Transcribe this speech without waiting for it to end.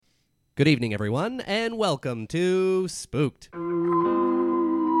Good evening, everyone, and welcome to Spooked.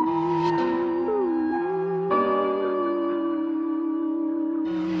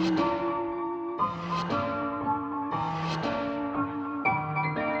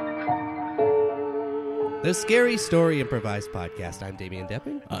 The Scary Story Improvised Podcast. I'm Damian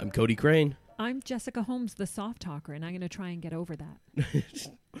Depping. I'm Cody Crane. I'm Jessica Holmes, the soft talker, and I'm going to try and get over that.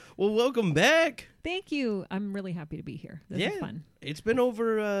 Well, welcome back. Thank you. I'm really happy to be here. This is fun. It's been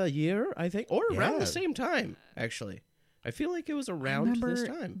over a year, I think, or around Yeah. the same time, actually. I feel like it was around this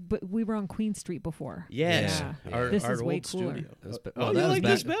time. But we were on Queen Street before. Yes. Yeah. This Our is way old cooler. studio. That was be- Oh, that you was like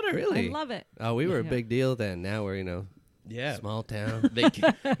back- this better? Really? I love it. Oh, we were a Yeah. big deal then. Now we're, Yeah. small town.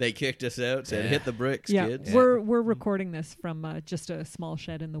 They kicked us out, said, hit the bricks, Yeah, kids. we're recording this from just a small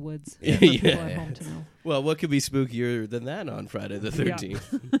shed in the woods. Yeah. For people Yeah. at home to know. Well, what could be spookier than that on Friday the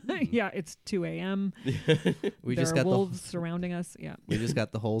 13th? Yeah, it's 2 a.m. We There just are got wolves surrounding us. Yeah. we just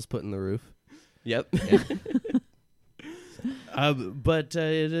got the holes put in the roof. Yep. But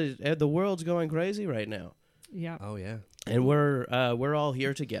the world's going crazy right now. Yeah. Oh yeah. And we're all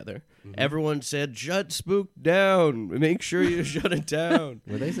here together. Mhm. Everyone said, "Shut Spook down. Make sure you shut it down."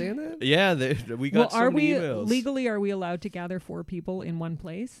 Were they saying that? Yeah, we got Well, so many emails. legally, are we allowed to gather 4 people in one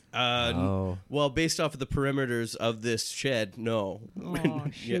place? Oh. Well, based off of the perimeters of this shed, no. Oh,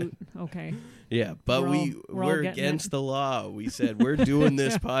 shoot. Okay. Yeah, but We're all we're getting against it. the law. We said we're doing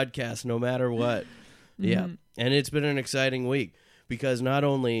this podcast no matter what. Yeah, Mhm. and it's been an exciting week. Because not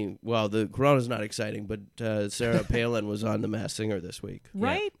only, well, the corona's not exciting, but Sarah Palin was on The Masked Singer this week.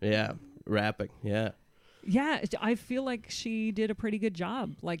 Right? Yeah, rapping. Yeah. Yeah, I feel like she did a pretty good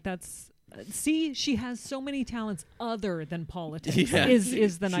job. Like that's she has so many talents other than politics. Yeah.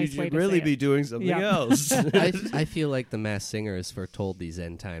 Is the nice she way should to really say be it. doing something Yeah. else. I feel like The Masked Singer has foretold these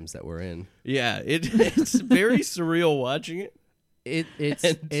end times that we're in. Yeah, it's very surreal watching it.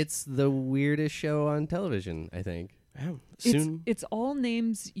 It's the weirdest show on television, I think. Wow, soon. It's all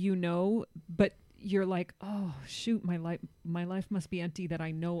names you know, but you're like, oh shoot, my life must be empty that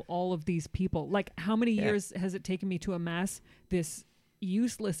I know all of these people. Like, how many years has it taken me to amass this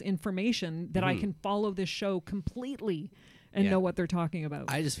useless information that I can follow this show completely and know what they're talking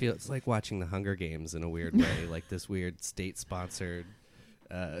about? I just feel it's like watching the Hunger Games in a weird way, like this weird state-sponsored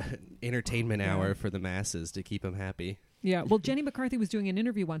entertainment hour for the masses to keep them happy. Yeah, well, Jenny McCarthy was doing an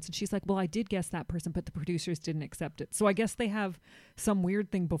interview once, and she's like, well, I did guess that person, but the producers didn't accept it. So I guess they have some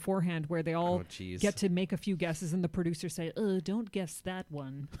weird thing beforehand where they all get to make a few guesses, and the producers say, don't guess that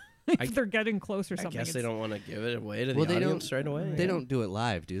one. If they're getting close or something. I guess they don't want to give it away to the they audience right away. They don't do it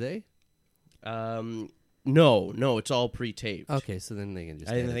live, do they? No, it's all pre-taped. Okay, so then they can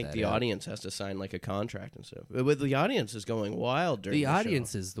just. I edit think that the out. audience has to sign like a contract and stuff. But the audience is going wild during The the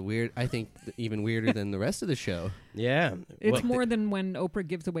audience show. is the weird. I think even weirder than the rest of the show. Yeah, It's Well, more than when Oprah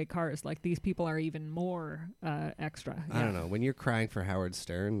gives away cars. Like, these people are even more extra. I don't know. When you're crying for Howard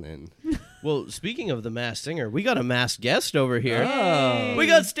Stern, then Well, speaking of The Masked Singer, we got a masked guest over here. Yay. We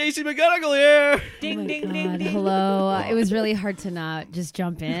got Stacey McGunnigle here. Ding, Oh my ding, God. ding, ding. Hello. It was really hard to not just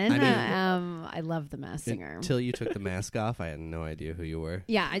jump in. I mean- I love The Masked Singer. until you took the mask off, I had no idea who you were.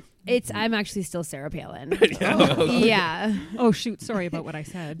 Yeah, I'm actually still Sarah Palin. Okay. Yeah. Oh, shoot. Sorry about what I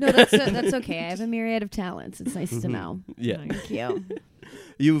said. No, that's okay. I have a myriad of talents. It's nice to know. Yeah, Nice. Thank you.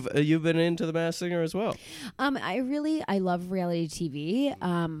 you've been into The Masked Singer as well. I love reality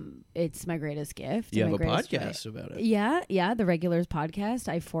TV. It's my greatest gift. You and have my a greatest podcast joy. about it. Yeah, the Regulars podcast.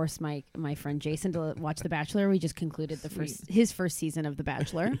 I forced my friend Jason to watch The Bachelor. We just concluded his first season of The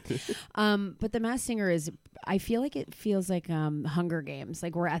Bachelor. But The Masked Singer I feel like it feels like Hunger Games.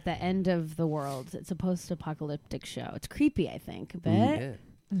 Like we're at the end of the world. It's a post-apocalyptic show. It's creepy, I think, a bit. Yeah.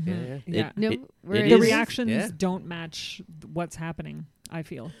 Mhm. Yeah. Yeah. No, It The is- reactions Yeah. don't match what's happening, I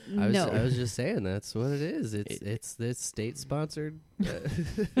feel. I no. was just saying that's what it is. It's this state-sponsored.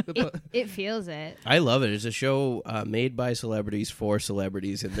 It feels it. I love it. It's a show made by celebrities for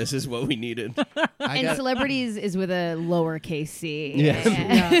celebrities, and this is what we needed. And celebrities is with a lowercase c.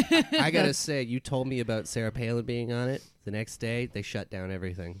 Yeah. I gotta say, you told me about Sarah Palin being on it. The next day, they shut down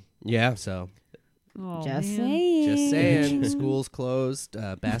everything. Yeah. So, Oh, Just man. saying. just saying, school's closed,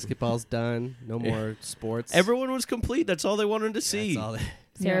 basketball's done, no more sports. Everyone was complete. That's all they wanted to see. That's all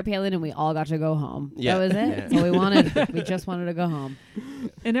Sarah Palin and we all got to go home. Yeah. That was it. Yeah. That's all we wanted. We just wanted to go home.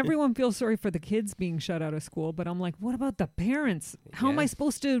 And everyone feels sorry for the kids being shut out of school, but I'm like, what about the parents? How am I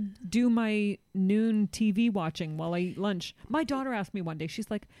supposed to do my noon TV watching while I eat lunch? My daughter asked me one day,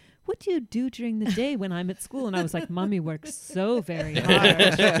 she's like, what do you do during the day when I'm at school? And I was like, Mommy works so very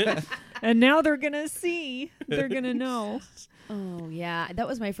hard. And now they're going to see. They're going to know. Oh, yeah. That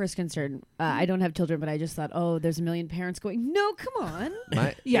was my first concern. I don't have children, but I just thought, oh, there's a million parents going, no, come on.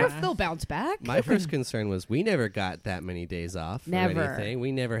 They'll bounce back. My first concern was we never got that many days off. Never. Or anything.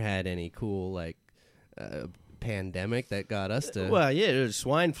 We never had any cool, pandemic that got us to. Well, yeah,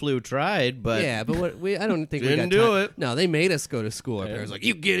 swine flu tried, but I don't think we didn't got do it. No, they made us go to school. Our parents were like,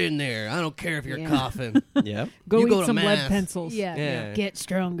 you get in there. I don't care if you're coughing. Yeah. Go You eat go to some lead math. pencils. Yeah. Get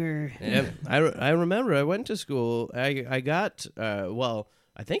stronger. Yeah. I remember I went to school. I got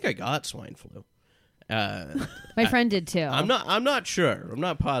I think I got swine flu. My friend did too. I'm not sure. I'm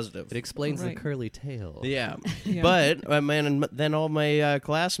not positive. It explains Right. the curly tail. Yeah. Yeah. But then all my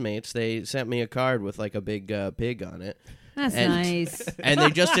classmates, they sent me a card with like a big pig on it. That's and- nice. And they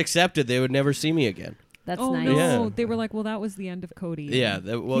just accepted they would never see me again. That's Oh, nice. no. Yeah. They were like, well, that was the end of Cody. Yeah.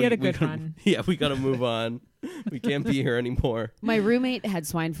 He had a good run. Yeah, we got to move on. We can't be here anymore. My roommate had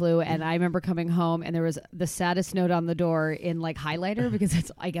swine flu, and I remember coming home, and there was the saddest note on the door in like highlighter because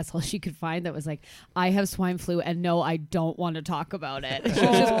that's, I guess, all she could find. That was like, "I have swine flu, and no, I don't want to talk about it." She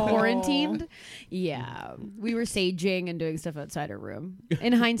was just quarantined. Yeah, we were saging and doing stuff outside her room.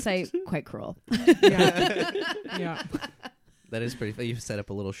 In hindsight, quite cruel. Yeah. Yeah. That is pretty. You set up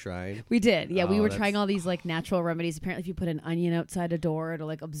a little shrine. We did. Yeah, we Oh, were that's- trying all these like natural remedies. Apparently, if you put an onion outside a door, it'll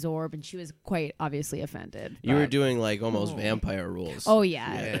like absorb. And she was quite obviously offended. You were but- doing like almost vampire rules. Oh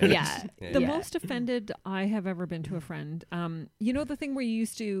yeah, Yeah. yeah. Yeah. The Yeah. most offended I have ever been to a friend. You know the thing where you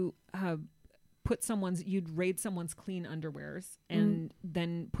used to you'd raid someone's clean underwears and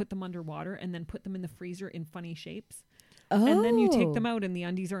then put them underwater and then put them in the freezer in funny shapes. Oh. And then you take them out and the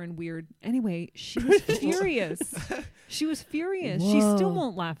undies are in weird. Anyway, she was furious. She was furious. She Whoa. still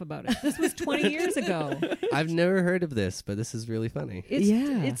won't laugh about it. This was 20 years ago. I've never heard of this, but this is really funny.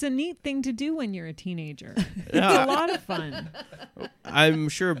 It's a neat thing to do when you're a teenager. It's a lot of fun. I'm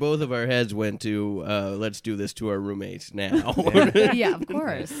sure both of our heads went to let's do this to our roommates now. Yeah, of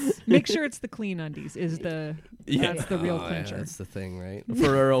course. Make sure it's the clean undies that's the real Oh, yeah, clincher. that's the thing, right?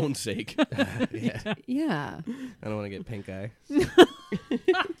 For our own sake. Yeah. Yeah. I don't want to get pink eye.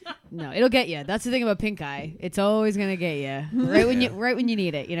 No, it'll get you. That's the thing about pink eye. It's always gonna get you right when you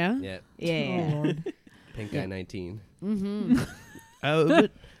need it. You know. Yeah. Yeah. Oh, Lord. Pink eye 19. Mm-hmm.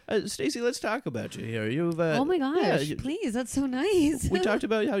 But Stacey, let's talk about you here. You've Oh my gosh! yeah, Please, that's so nice. we talked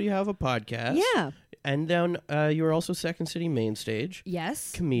about how you have a podcast. Yeah. And then you were also Second City Main Stage.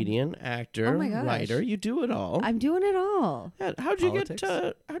 Yes. Comedian, actor, Oh my gosh. writer. You do it all. I'm doing it all. Yeah, how'd you Politics?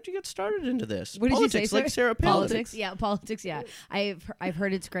 get started into this? What did Politics, you say? like Sarah Palin. Politics. Yeah, politics. Yeah. I've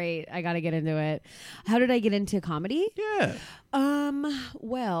heard it's great. I got to get into it. How did I get into comedy? Yeah.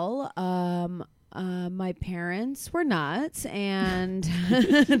 My parents were nuts, and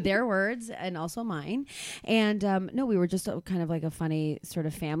their words, and also mine. And no, we were just kind of like a funny sort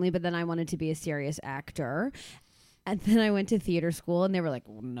of family. But then I wanted to be a serious actor. And then I went to theater school, and they were like,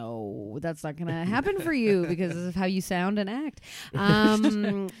 "No, that's not going to happen for you because of how you sound and act."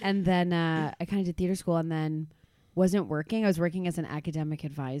 And then I kind of did theater school, and then wasn't working. I was working as an academic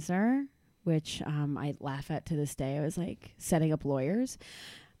advisor, which I laugh at to this day. I was like setting up lawyers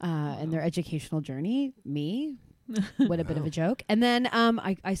and their educational journey. Me. What a bit of a joke. And then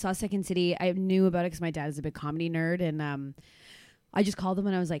I saw Second City. I knew about it because my dad is a big comedy nerd. And I just called them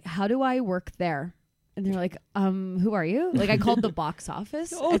and I was like, how do I work there? And they're like, who are you? Like I called the box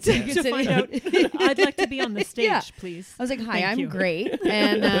office. Oh, at to Second City. find out. I'd like to be on the stage, Yeah. please. I was like, hi, Thank I'm you. great.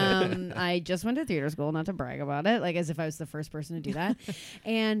 And I just went to theater school, not to brag about it, like as if I was the first person to do that.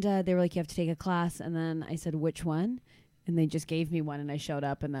 And they were like, you have to take a class. And then I said, which one? And they just gave me one, and I showed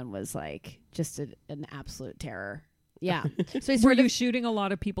up and then was like just an absolute terror. Yeah. So I Were sort you of, shooting a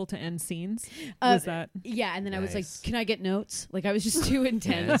lot of people to end scenes? Was that? yeah. And then I was like, Nice. can I get notes? Like I was just too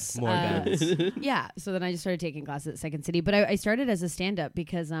intense. More guns. Yeah. So then I just started taking classes at Second City, but I started as a stand-up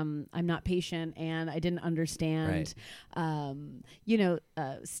because I'm not patient and I didn't understand,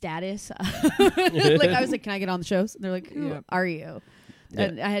 status. Like I was like, can I get on the shows? And they're like, who Yeah. are you? Yeah.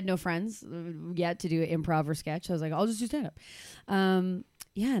 And I had no friends yet to do improv or sketch. So I was like, I'll just do stand-up.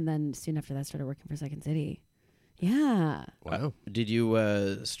 Yeah. And then soon after that, started working for Second City. Yeah. Wow. Did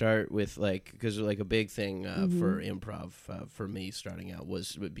you start with because like a big thing for improv for me starting out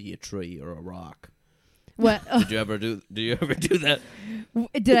would be a tree or a rock. What? Did you ever do that?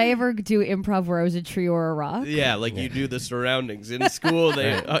 Did I ever do improv where I was a tree or a rock? Yeah, like you do the surroundings in school.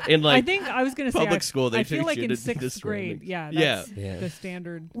 They in I like think I was going to say public school. They I feel teach like you in to do the sixth grade. surroundings. Yeah, Yeah. that's Yeah. the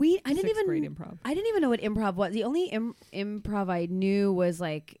standard. I didn't sixth even grade improv. I didn't even know what improv was. The only improv I knew was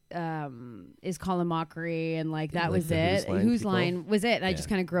like is Colin Mockery, and like that Like was the it. Whose Line Whose people? Line was it? And I Yeah. just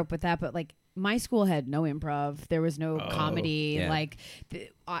kind of grew up with that. But like my school had no improv. There was no comedy. yeah. Like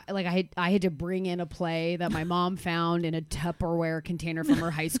I had to bring in a play that my mom found in a Tupperware container from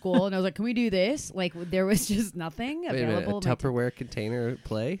her high school, and I was like, "Can we do this?" Like there was just nothing Wait a minute, available. a Tupperware container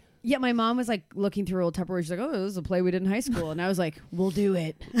play? Yeah, my mom was like looking through old Tupperware. She's like, "Oh, this is a play we did in high school," and I was like, "We'll do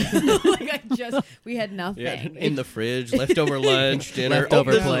it." Like we had nothing. Yeah, in the fridge, leftover lunch, dinner,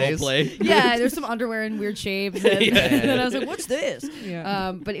 Leftover this is a little plays. play. Yeah, there's some underwear in weird shapes, and, Yeah. and then I was like, "What's this?"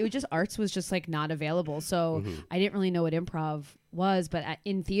 Yeah. But it was just arts was just like not available, so Mm-hmm. I didn't really know what improv was. But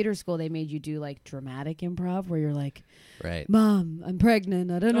in theater school, they made you do like dramatic improv, where you're like, Right. "Mom, I'm pregnant.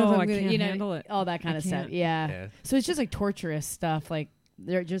 I don't know Oh, if I'm I gonna, can't you know, handle it. all that kind I of stuff." can't. Yeah. Yeah. So it's just like torturous stuff, like.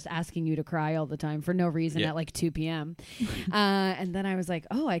 They're just asking you to cry all the time for no reason Yeah. at like 2 p.m. And then I was like,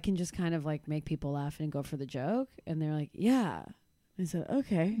 oh, I can just kind of like make people laugh and go for the joke. And they're like, yeah. I said,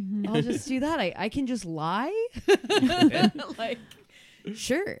 okay, I'll just do that. I can just lie. Like,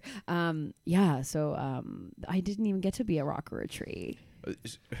 sure. Yeah. So I didn't even get to be a rock or a tree.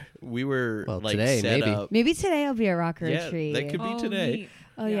 We were Well, like today, set maybe. up. Maybe today I'll be a rock or Yeah, a tree. that could be Oh, today. neat.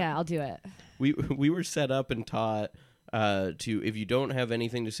 Oh, yeah, I'll do it. We were set up and taught to, if you don't have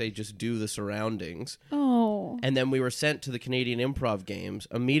anything to say, just do the surroundings. Oh. And then we were sent to the Canadian Improv Games,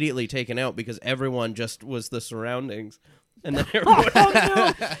 immediately taken out because everyone just was the surroundings. And then everyone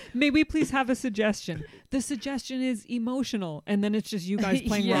Oh no! May we please have a suggestion? The suggestion is emotional, and then it's just you guys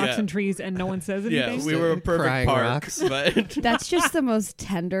playing Yeah. rocks and trees, and no one says anything. yeah, we were a perfect Crying park. rocks. But That's just the most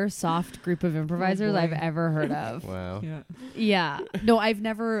tender, soft group of improvisers boy. I've ever heard of. Wow. Yeah. Yeah. No, I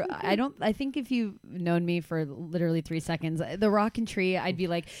think if you've known me for literally 3 seconds, the rock and tree, I'd be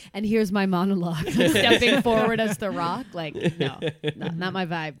like, and here's my monologue, stepping forward as the rock. Like, no, not my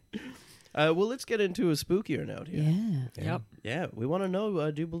vibe. well, let's get into a spookier note here. Yeah. Yep. Yeah, we want to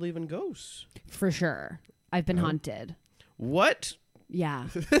know, do you believe in ghosts? For sure. I've been haunted. What? Yeah.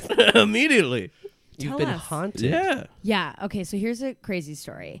 Immediately. You've Tell been us. haunted. Yeah. Yeah. Okay. So here's a crazy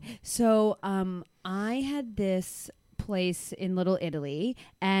story. So I had this place in Little Italy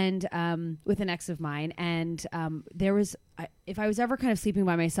and with an ex of mine, and there was if I was ever kind of sleeping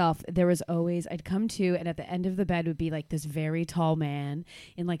by myself, there was always I'd come to, and at the end of the bed would be like this very tall man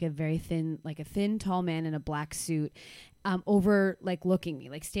in like a very thin, like a thin tall man in a black suit, over like looking me,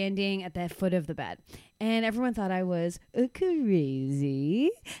 like standing at the foot of the bed. And everyone thought I was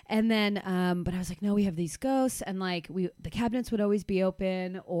crazy. And then but I was like, no, we have these ghosts, and like the cabinets would always be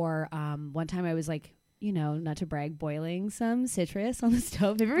open. Or one time I was like, you know, not to brag, boiling some citrus on the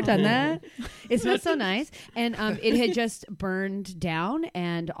stove. Have you ever done that? It's not so nice. And it had just burned down,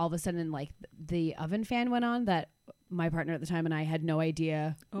 and all of a sudden like the oven fan went on that my partner at the time and I had no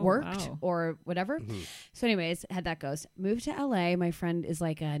idea worked wow. or whatever. So anyways, had that ghost. Moved to LA. My friend is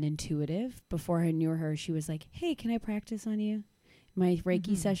like an intuitive. Before I knew her, she was like, hey, can I practice on you? My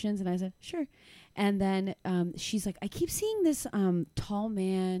Reiki sessions. And I said, sure. And then she's like, I keep seeing this tall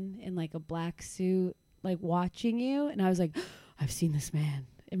man in like a black suit, like watching you. And I was like, I've seen this man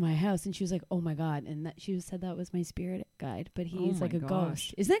in my house. And she was like, oh my God. And she said that was my spirit guide, but he's my like a gosh.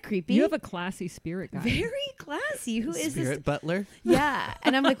 ghost. Isn't that creepy? You have a classy spirit guy. very classy. Who is Spirit this? butler? Yeah.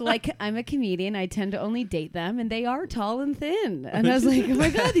 And I'm like, I'm a comedian. I tend to only date them, and they are tall and thin. And I was like, oh my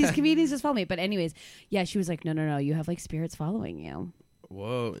God, these comedians just follow me. But anyways, yeah, she was like, no, you have like spirits following you.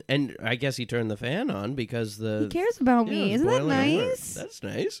 Whoa. And I guess he turned the fan on because He cares about yeah, me. it's Isn't that boiling over. nice? That's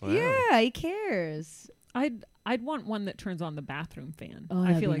nice. Wow. Yeah, he cares. I'd want one that turns on the bathroom fan. Oh, I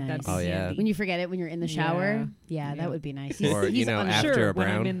that'd feel be like nice. that'd be Oh, yeah. handy. When you forget it when you're in the shower. Yeah, Yeah. that would be nice. Or, you know, after Sure, a when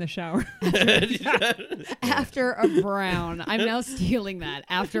I'm brown. in the shower. after a brown. I'm now stealing that.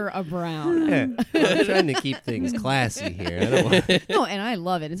 After a brown. Yeah. I'm trying to keep things classy here. I don't want, No, and I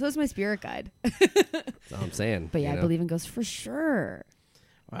love it. And so is my spirit guide. that's all I'm saying. But yeah, you I know? believe in ghosts for sure.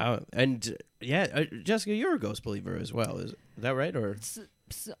 Wow. And Jessica, you're a ghost believer as well. Is that right? Or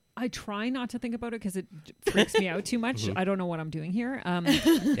So I try not to think about it because it freaks me out too much. I don't know what I'm doing here. But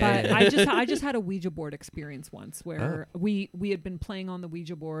yeah. I just had a Ouija board experience once where we had been playing on the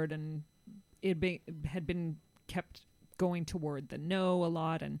Ouija board, and had been kept going toward the no a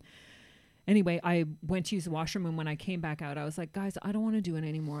lot. And anyway, I went to use the washroom, and when I came back out, I was like, guys, I don't want to do it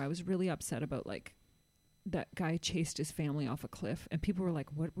anymore. I was really upset about like that guy chased his family off a cliff, and people were like,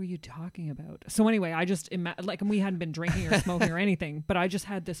 "What were you talking about?" So anyway, I just and we hadn't been drinking or smoking or anything, but I just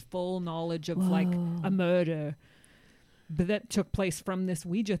had this full knowledge of like a murder that took place from this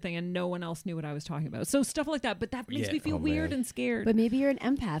Ouija thing, and no one else knew what I was talking about. So stuff like that, but that makes me feel weird and scared. But maybe you're an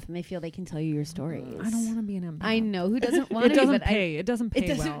empath and they feel they can tell you your stories. I don't want to be an empath. I know who doesn't want It to. doesn't pay. It doesn't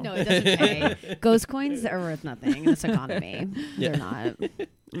pay well. No, it doesn't pay. Ghost coins are worth nothing in this economy. They're not.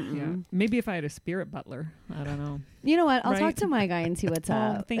 Yeah, maybe if I had a spirit butler, I don't know. You know what? I'll Right? talk to my guy and see what's Oh,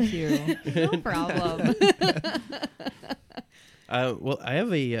 up. thank you. No problem. Well, I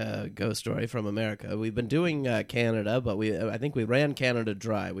have a ghost story from America. We've been doing Canada, but I think we ran Canada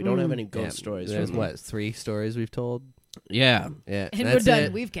dry. We don't have any ghost stories. There's from- what 3 stories we've told. Yeah. Yeah, And that's we're done.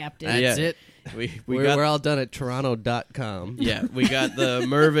 it. We've capped it. That's Yeah. it. We're We're all done at Toronto.com. Yeah, we got the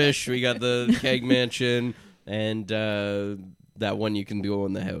Mervish, we got the Keg Mansion, and that one you can go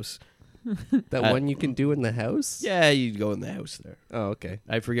in the house. That one you can do in the house. Yeah, you go in the house there. Oh, okay.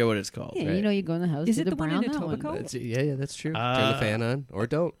 I forget what it's called. Yeah, Right. you know, you go in the house. Is do it the one in brown, that one. Etobicoke? Yeah, that's true. Turn the fan on, or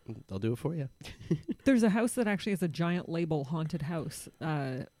don't. They'll do it for you. There's a house that actually has a giant label, haunted house,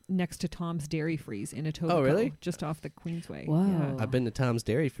 next to Tom's Dairy Freeze in Etobicoke. Oh, really? Just off the Queensway. Whoa. Yeah. I've been to Tom's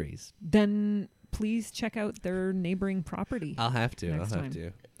Dairy Freeze. Then please check out their neighboring property. I'll have to. Next I'll have time.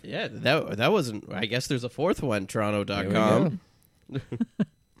 to. Yeah, that wasn't. I guess there's a fourth one, There we Toronto.com.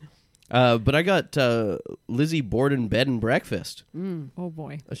 But I got Lizzie Borden Bed and Breakfast. Oh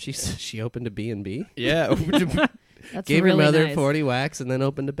boy. Oh, she opened a B&B. Yeah, That's Gave really her mother nice. 40 whacks and then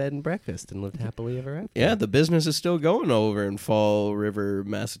opened a bed and breakfast and lived happily ever after. yeah. The business is still going over in Fall River,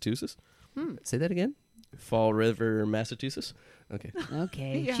 Massachusetts. Say that again? Fall River, Massachusetts. Okay.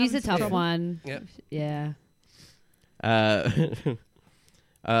 Okay. Yeah, She's a I'm tough sorry. one. Yep. Yeah.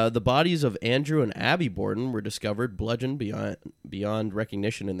 The bodies of Andrew and Abby Borden were discovered bludgeoned beyond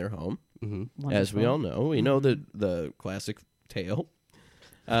recognition in their home. Mm-hmm. As we all know, we know the classic tale.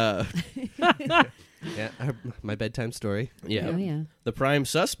 Yeah, my bedtime story. Yeah. Oh, yeah. The prime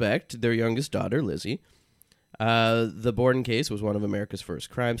suspect, their youngest daughter, Lizzie. The Borden case was one of America's first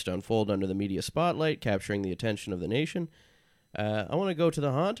crimes to unfold under the media spotlight, capturing the attention of the nation. I want to go to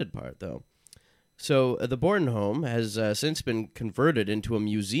the haunted part, though. So the Borden home has since been converted into a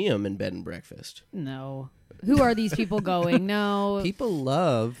museum and bed and breakfast. No. Who are these people going? No. People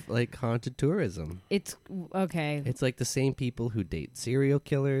love like haunted tourism. It's okay. It's like the same people who date serial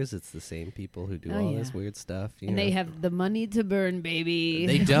killers. It's the same people who do Oh, all yeah. this weird stuff. You And know. they have the money to burn, baby.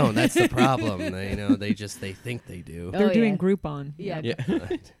 They don't. That's the problem. They think they do. Oh, They're doing yeah. Groupon. Yeah.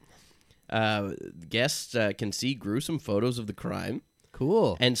 Yeah. Guests can see gruesome photos of the crime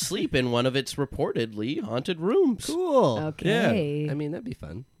Cool. and sleep in one of its reportedly haunted rooms. Cool. Okay. I mean, that'd be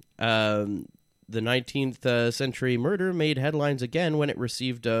fun. The 19th century murder made headlines again when it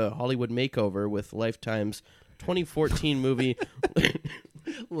received a Hollywood makeover with Lifetime's 2014 movie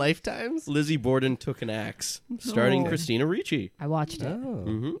Lifetimes? Lizzie Borden Took an Axe, starring Oh. Christina Ricci. I watched Oh. it.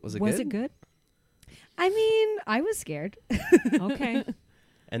 Mhm. Was it Was good? it good? I mean, I was scared. Okay.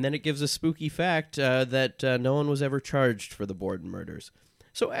 And then it gives a spooky fact that no one was ever charged for the Borden murders.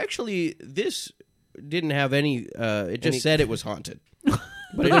 So actually, this didn't have any. It just said it was haunted.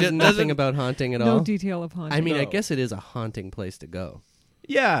 But it there's doesn't- nothing about haunting at No all. detail of haunting. I mean, I No. guess it is a haunting place to go.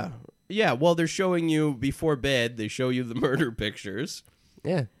 Yeah, yeah. Well, they're showing you before bed. They show you the murder pictures,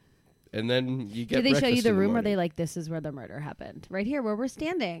 Yeah. and then you get. Did they show you breakfast the in room? Or morning. they like, this is where the murder happened? Right here where we're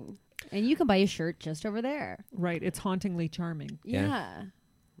standing. And you can buy a shirt just over there. right. It's hauntingly charming. Yeah.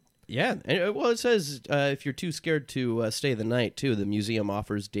 Yeah, and, well, it says if you're too scared to stay the night, too, the museum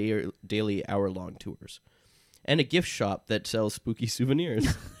offers daily hour-long tours, and a gift shop that sells spooky souvenirs.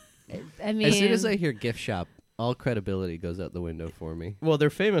 I mean, As soon as I hear gift shop, all credibility goes out the window for me. Well, they're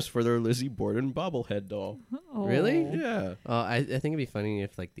famous for their Lizzie Borden bobblehead doll. Oh. Really? Yeah. I think it'd be funny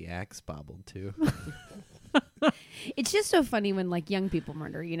if like the axe bobbled too. it's just so funny when like young people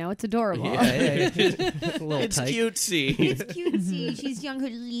murder, you know? It's adorable. A little It's tyke. cutesy. It's cutesy. She's young, her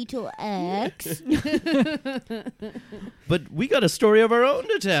little ex. But we got a story of our own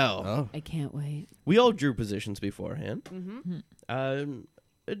to tell. Oh, I can't wait. We all drew positions beforehand. Mm-hmm.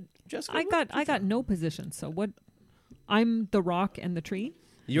 Jessica, I got no position. So what? I'm the rock and the tree.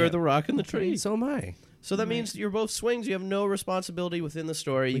 you're the rock in the tree. so am I. So that means you're both swings. You have no responsibility within the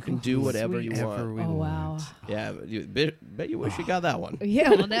story. You can do whatever you Whatever want. we Oh, wow. want. Yeah, bet you wish you got that one. Yeah,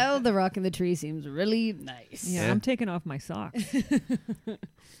 well, now the rock in the tree seems really nice. Yeah, Yeah. I'm taking off my socks.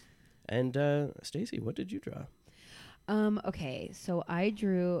 And Stacey, what did you draw? Okay, so I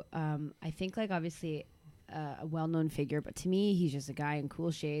drew, I think, like, obviously a well-known figure, but to me, he's just a guy in cool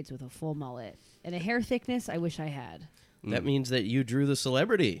shades with a full mullet. And a hair thickness I wish I had. That means that you drew the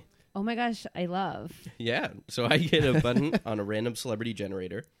celebrity. Oh my gosh, I love. Yeah. So I get a button on a random celebrity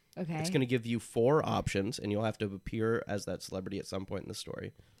generator. Okay. It's going to give you 4 options, and you'll have to appear as that celebrity at some point in the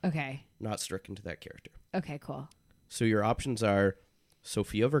story, Okay. not stricken to that character. Okay, cool. So your options are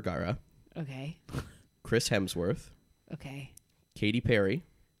Sofia Vergara, Okay. Chris Hemsworth, Okay. Katy Perry,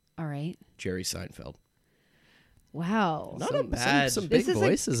 All right. Jerry Seinfeld. Wow. Not a bad. Some This big is like-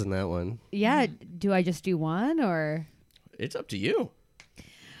 voices in that one. Yeah, do I just do one or It's up to you.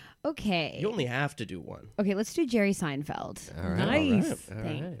 Okay. You only have to do one. Okay, let's do Jerry Seinfeld. All right. Nice. All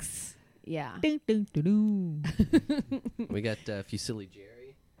right. Thanks. Yeah. Dun, dun, dun, dun. We got Fusilli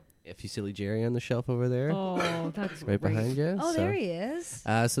Jerry. Yeah, Fusilli Jerry on the shelf over there. Oh, that's right great. behind you. Oh, so, there he is.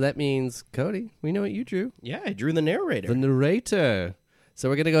 So that means, Cody, we know what you drew. Yeah, I drew the narrator. The narrator. So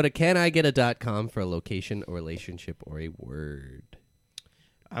we're going to go to canigeta.com for a location, a relationship, or a word.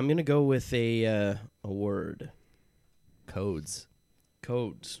 I'm going to go with a word. Codes.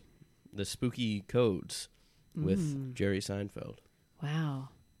 Codes. The spooky codes with Jerry Seinfeld. Wow.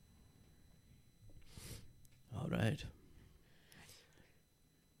 All right.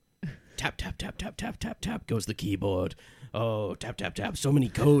 Tap, tap, tap, tap, tap, tap, tap goes the keyboard. Oh, tap, tap, tap. So many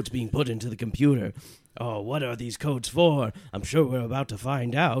codes being put into the computer. Oh, what are these codes for? I'm sure we're about to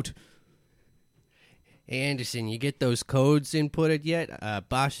find out. Hey, Anderson, you get those codes inputted yet?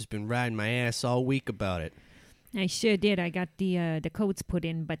 Bosch has been riding my ass all week about it. I sure did. I got the codes put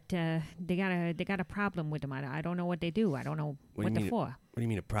in, but they got a problem with them. I don't know what they do. I don't know What do what you they're mean? for. What do you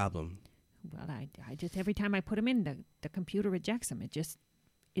mean a problem? Well, I just every time I put them in, the computer rejects them.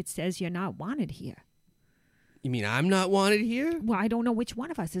 It says you're not wanted here. You mean I'm not wanted here? Well, I don't know which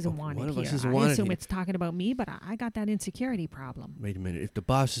one of us isn't wanted one of here. us isn't I wanted assume here. it's talking about me, but I got that insecurity problem. Wait a minute. If the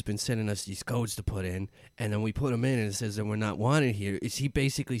boss has been sending us these codes to put in, and then we put them in and it says that we're not wanted here, is he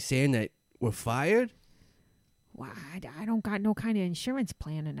basically saying that we're fired? Well, I don't got no kind of insurance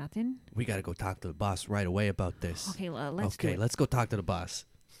plan or nothing. We got to go talk to the boss right away about this. Okay, let's do Okay, it. let's go talk to the boss.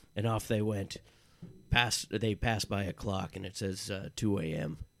 And off they went. They passed by a clock, and it says 2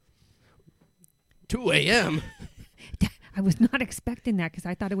 a.m. 2 a.m.? I was not expecting that because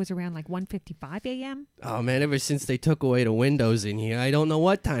I thought it was around like 1:55 a.m. Oh, man, ever since they took away the windows in here, I don't know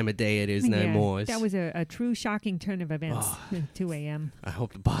what time of day it is anymore. That was a true shocking turn of events. 2 a.m. I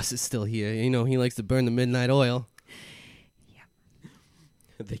hope the boss is still here. You know, he likes to burn the midnight oil.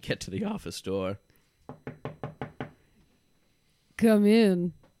 They get to the office door. Come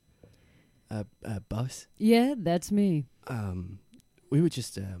in. Boss? Yeah, that's me. We were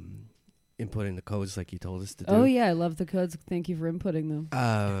just inputting the codes like you told us to do. Oh, yeah, I love the codes. Thank you for inputting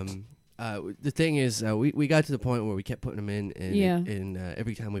them. The thing is, we got to the point where we kept putting them in, and, Yeah. and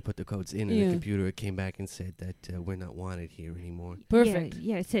every time we put the codes in Yeah. the computer, it came back and said that we're not wanted here anymore. Perfect.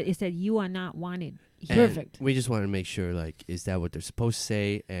 Yeah, it said you are not wanted. And Perfect. we just want to make sure, like, is that what they're supposed to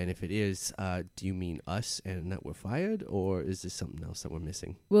say? And if it is, do you mean us and that we're fired, or is this something else that we're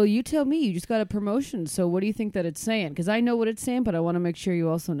missing? Well, you tell me. You just got a promotion, so what do you think that it's saying? Because I know what it's saying, but I want to make sure you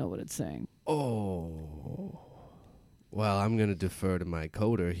also know what it's saying. Oh. Well, I'm going to defer to my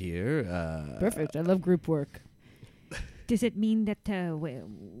coder here. Perfect. I love group work. Does it mean that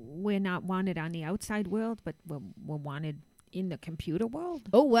we're not wanted on the outside world, but we're wanted in the computer world?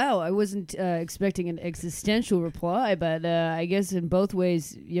 Oh, wow. I wasn't expecting an existential reply, but I guess in both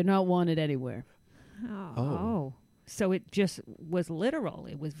ways, you're not wanted anywhere. Oh. So it just was literal.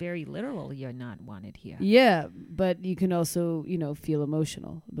 It was very literal. You're not wanted here. Yeah, but you can also, feel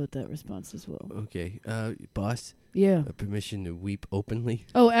emotional about that response as well. Okay. Boss, Yeah. permission to weep openly?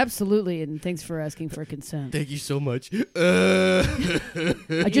 Oh, absolutely. And thanks for asking for consent. Thank you so much.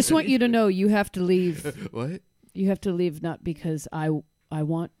 I just want you to know you have to leave. What? You have to leave not because I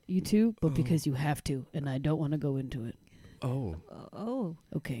want you to, but because you have to, and I don't want to go into it. Oh. Oh.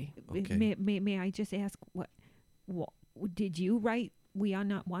 Okay. Okay. May I just ask what did you write? We are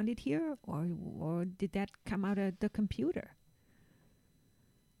not wanted here, or did that come out of the computer?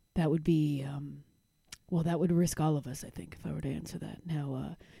 That would be, that would risk all of us, I think, if I were to answer that.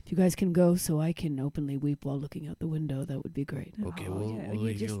 Now, if you guys can go so I can openly weep while looking out the window, that would be great. Okay, Oh, we'll yeah, you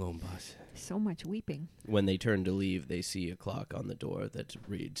leave you just- alone, boss. So much weeping. When they turn to leave, they see a clock on the door that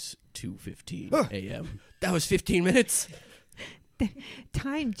reads 2:15 a.m. That was 15 minutes.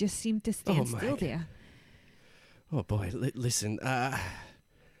 Time just seemed to stand my still God. there. Oh boy, listen. I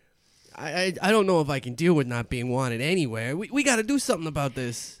don't know if I can deal with not being wanted anywhere. We got to do something about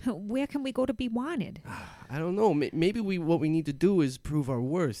this. Where can we go to be wanted? I don't know. Maybe what we need to do is prove our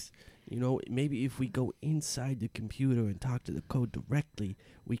worth. Maybe if we go inside the computer and talk to the code directly,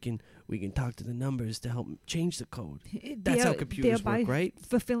 we can talk to the numbers to help change the code. That's how computers thereby work, right?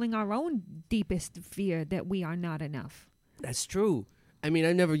 Fulfilling our own deepest fear that we are not enough. That's true. I mean,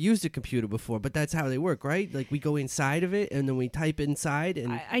 I've never used a computer before, but that's how they work, right? Like we go inside of it and then we type inside.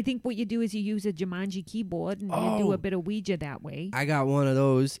 And I think what you do is you use a Jumanji keyboard and you do a bit of Ouija that way. I got one of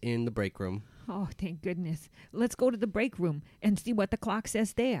those in the break room. Oh, thank goodness. Let's go to the break room and see what the clock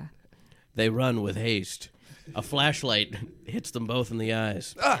says there. They run with haste. A flashlight hits them both in the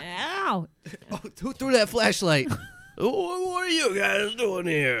eyes. Ow! Oh, who threw that flashlight? What are you guys doing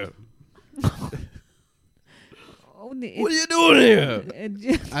here? Oh, What are you doing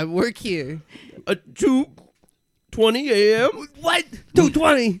here? I work here. 2:20 a.m.? What?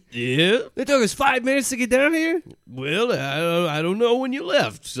 2:20? Yeah. It took us 5 minutes to get down here? Well, I don't know when you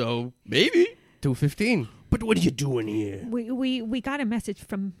left, so maybe. 2:15. But what are you doing here? We got a message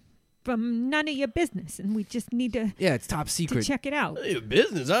from none of your business, and we just need to Yeah, it's top to secret. check it out. Your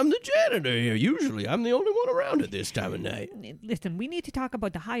business. I'm the janitor here. Usually, I'm the only one around at this time of night. Listen, we need to talk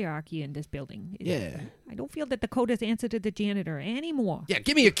about the hierarchy in this building. Yeah. I don't feel that the code is answer to the janitor anymore. Yeah,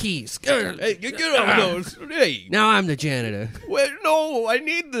 give me your keys. Hey, get on those. Hey. Now I'm the janitor. Wait, no, I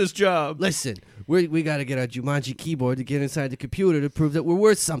need this job. Listen, we got to get our Jumanji keyboard to get inside the computer to prove that we're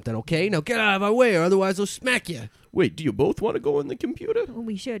worth something, okay? Now get out of our way or otherwise they'll smack you. Wait, do you both want to go in the computer? Well,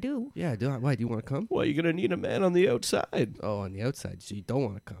 we sure do. Yeah, why? Do you want to come? Well, you're going to need a man on the outside. Oh, on the outside, so you don't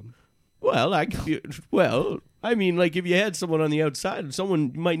want to come. Well, I mean, like if you had someone on the outside,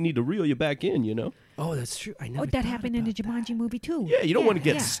 someone might need to reel you back in, you know? Oh, that's true. I never Oh, that thought happened in the about that. Jumanji movie too. Yeah, you don't want to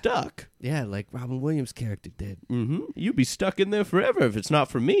get yeah. stuck. Yeah, like Robin Williams' character did. Mm-hmm. You'd be stuck in there forever if it's not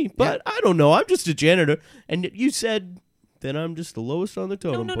for me. But I don't know. I'm just a janitor. And you said then I'm just the lowest on the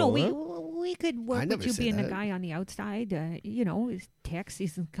totem No. pole, huh? We could work never with you said being that. the guy on the outside. It's tax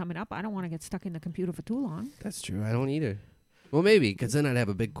season's coming up. I don't want to get stuck in the computer for too long. That's true. I don't either. Well, maybe, because then I'd have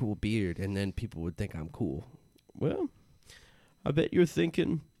a big, cool beard, and then people would think I'm cool. Well, I bet you're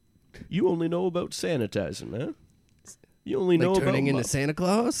thinking you only know about sanitizing, huh? You only know Like about turning into Santa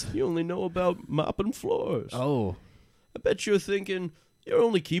Claus? you only know about mopping floors. Oh. I bet you're thinking you're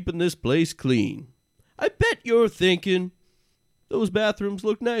only keeping this place clean. I bet you're thinking those bathrooms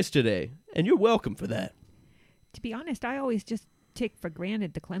look nice today, and you're welcome for that. To be honest, I always just take for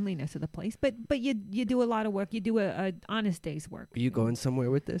granted the cleanliness of the place. But you do a lot of work. You do a honest day's work. Are you going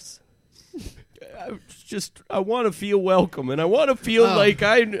somewhere with this? I want to feel welcome, and I want to feel Oh. like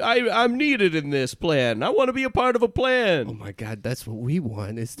I'm needed in this plan. I want to be a part of a plan. Oh, my God, that's what we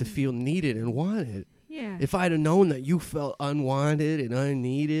want, is to feel needed and wanted. Yeah. If I'd have known that you felt unwanted and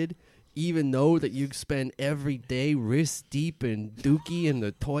unneeded, even though that you spend every day wrist deep in dookie in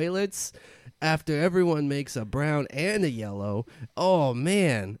the toilets after everyone makes a brown and a yellow, oh,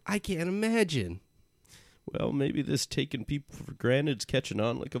 man, I can't imagine. Well, maybe this taking people for granted's catching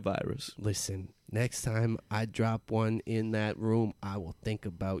on like a virus. Listen, next time I drop one in that room, I will think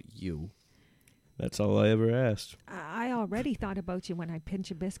about you. That's all I ever asked. I already thought about you when I pinch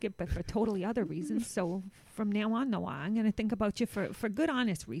a biscuit, but for totally other reasons. So from now on, Noah, I'm going to think about you for good,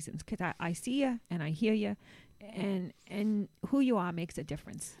 honest reasons. Because I see you and I hear you. And who you are makes a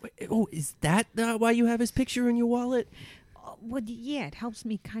difference. Wait, oh, is that why you have his picture in your wallet? Well, yeah, it helps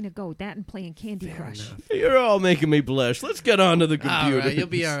me kind of go. That and playing Candy Fair Crush. enough. You're all making me blush. Let's get on to the All computer. right, you'll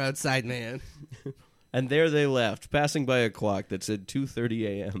be our outside man. And there they left, passing by a clock that said 2:30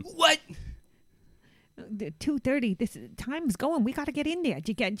 a.m. What? 2:30. This time's going. We got to get in there.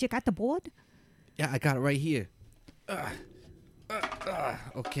 You got the board? Yeah, I got it right here.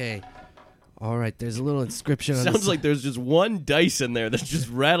 Okay. All right, there's a little inscription on Sounds the like there's just one dice in there that's just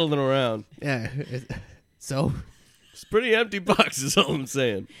rattling around. Yeah. So, It's pretty empty box is all I'm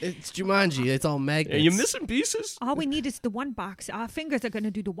saying. it's Jumanji. It's all magnets. Are you missing pieces? All we need is the one box. Our fingers are going to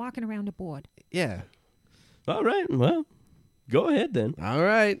do the walking around the board. Yeah. All right, well, go ahead then. All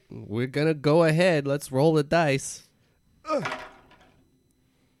right. We're going to go ahead. Let's roll the dice.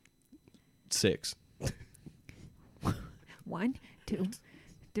 6. 1, 2,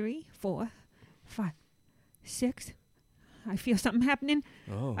 3, 4, 5, 6. I feel something happening.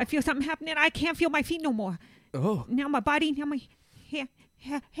 Oh. I feel something happening. I can't feel my feet no more. Oh. Now my body, now my hair.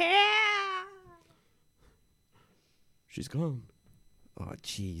 She's gone. Oh,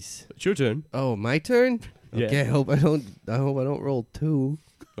 jeez. It's your turn. Oh, my turn? Yeah. Okay, I hope I don't roll 2.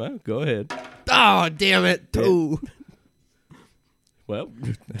 Well, go ahead. Oh, damn it. 2. Well,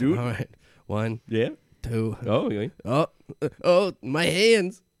 do All it. right. 1, Yeah. 2. Oh, okay. Oh, my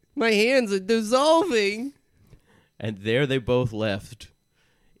hands. My hands are dissolving. And there they both left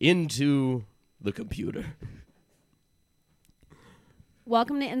into the computer.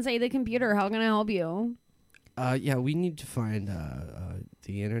 Welcome to Inside the Computer. How can I help you? Yeah, we need to find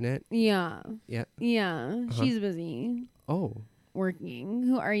the internet. Yeah. Yeah. Yeah. She's busy Oh. working.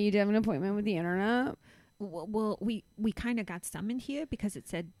 Who are you? Do you have an appointment with the internet? Well, we kind of got summoned here because it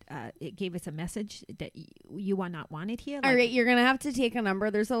said it gave us a message that you are not wanted here. All right, you're going to have to take a number.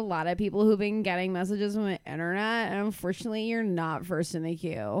 There's a lot of people who've been getting messages from the internet, and unfortunately, you're not first in the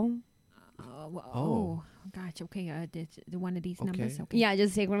queue. Oh, gotcha. Okay, the one of these numbers. Okay. Yeah,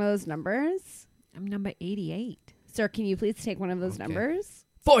 just take one of those numbers. I'm number 88. Sir, can you please take one of those numbers?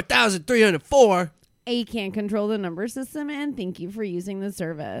 4,304. A can't control the number system, and thank you for using the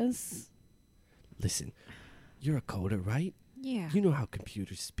service. Listen, you're a coder, right? Yeah. You know how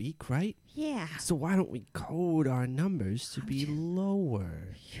computers speak, right? Yeah. So why don't we code our numbers to be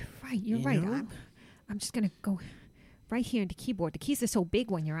lower? You're right. I'm just going to go right here in the keyboard. The keys are so big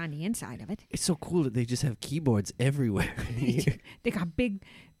when you're on the inside of it. It's so cool that they just have keyboards everywhere. They got big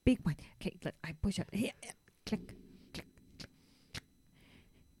one. Okay, I push up. Here, click.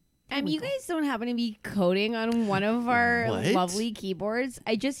 You guys don't happen to be coding on one of our lovely keyboards?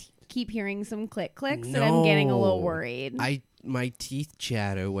 I just keep hearing some clicks and I'm getting a little worried. My teeth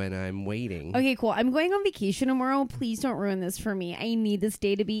chatter when I'm waiting. Okay, cool. I'm going on vacation tomorrow. Please don't ruin this for me. I need this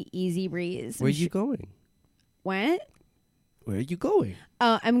day to be easy breeze. Where are you going? What? Where are you going?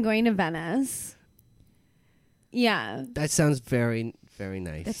 I'm going to Venice. Yeah. That sounds very, very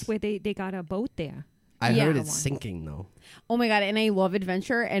nice. That's where they got a boat there. I heard it's sinking, though. Oh, my God. And I love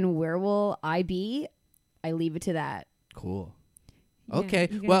adventure. And where will I be? I leave it to that. Cool. Yeah, okay.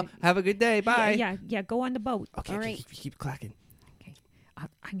 Well, have a good day. Bye. Yeah. Go on the boat. Okay. All right. Keep clacking. Okay. I'm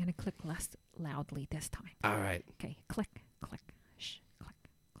going to click less loudly this time. All right. Okay. Click. Shh. Click.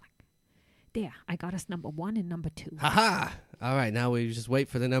 There. I got us number 1 and number 2. Ha-ha. All right. Now we just wait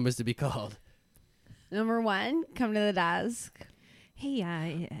for the numbers to be called. Number 1, come to the desk.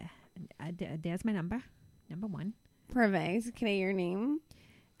 Hey, there's my number. Number 1. Perfect. Can I hear your name?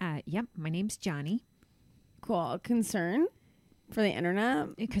 Yep. My name's Johnny. Cool. Concern for the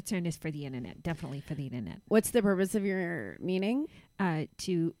internet? Concern is for the internet. Definitely for the internet. What's the purpose of your meeting?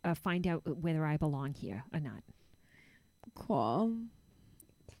 To find out whether I belong here or not. Cool.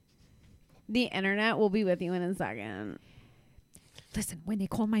 The internet will be with you in a second. Listen, when they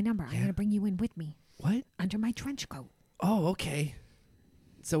call my number, I'm going to bring you in with me. What? Under my trench coat. Oh, okay.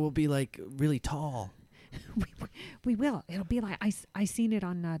 So we'll be like really tall. We will. It'll be like I seen it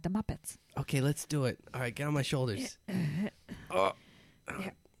on the Muppets. Okay, let's do it. All right, get on my shoulders. Yeah.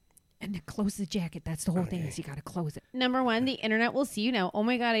 And to close the jacket. That's the whole thing is you got to close it. Number 1, the internet will see you now. Oh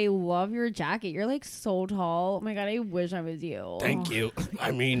my God, I love your jacket. You're like so tall. Oh my God, I wish I was you. Thank you.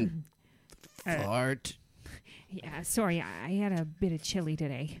 I mean, fart. Yeah, sorry. I had a bit of chili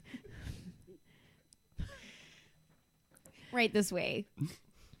today. Right this way.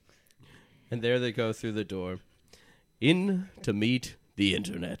 And there they go through the door. In to meet the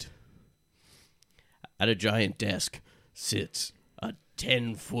internet. At a giant desk sits a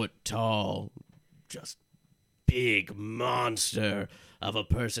 10-foot tall, just big monster of a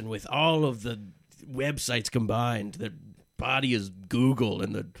person with all of the websites combined. Their body is Google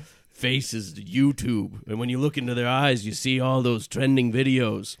and the face is YouTube. And when you look into their eyes, you see all those trending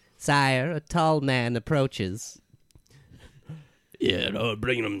videos. Sire, a tall man approaches. Yeah, no,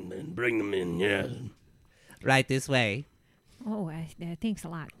 bring them in, yeah. Right this way. Oh, thanks a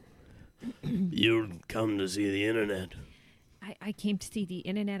lot. You come to see the internet. I came to see the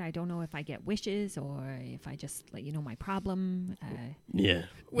internet. I don't know if I get wishes or if I just let you know my problem. Yeah.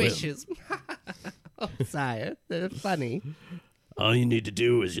 Wishes. Oh, sire, they're funny. All you need to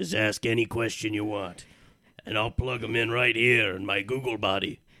do is just ask any question you want, and I'll plug them in right here in my Google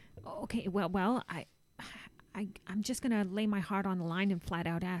body. Okay, well, I'm just going to lay my heart on the line and flat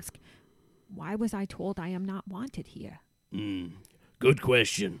out ask, why was I told I am not wanted here? Good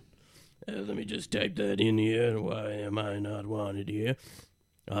question. Let me just type that in here. Why am I not wanted here?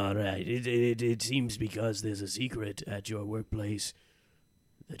 All right. It seems because there's a secret at your workplace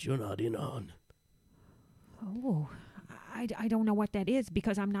that you're not in on. Oh, I don't know what that is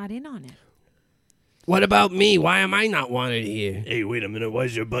because I'm not in on it. What about me? Why am I not wanted here? Hey, wait a minute. Why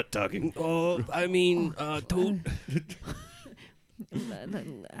is your butt talking? Oh, I mean, toot.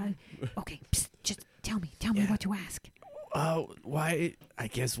 Okay, psst, just tell me what to ask. Why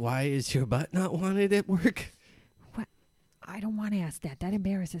is your butt not wanted at work? What? I don't want to ask that. That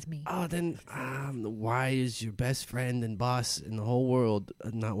embarrasses me. Oh, then why is your best friend and boss in the whole world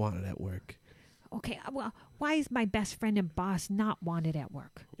not wanted at work? Okay, well, why is my best friend and boss not wanted at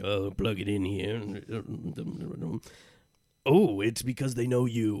work? Oh, plug it in here. Oh, it's because they know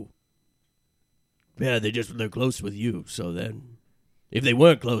you. Yeah, they're close with you, so then if they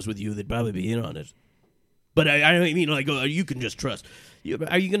weren't close with you, they'd probably be in on it. But I mean, like, you can just trust.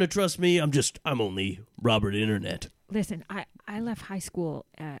 Are you going to trust me? I'm only Robert Internet. Listen, I left high school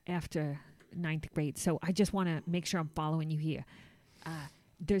after ninth grade, so I just want to make sure I'm following you here.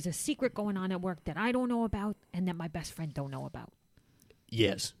 There's a secret going on at work that I don't know about and that my best friend don't know about.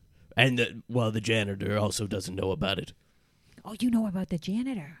 Yes. And, the janitor also doesn't know about it. Oh, you know about the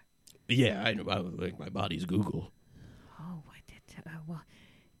janitor? Yeah, I know. Like, my body's Google. Oh, well,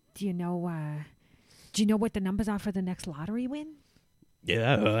 do you know what the numbers are for the next lottery win?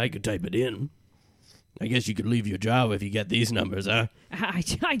 Yeah, I could type it in. I guess you could leave your job if you get these numbers, huh?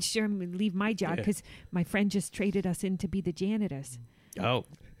 I'd sure leave my job because my friend just traded us in to be the janitors. Oh.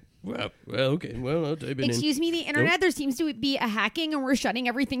 Well, okay. Well, I'll type it in. Excuse me, the internet. There seems to be a hacking, and we're shutting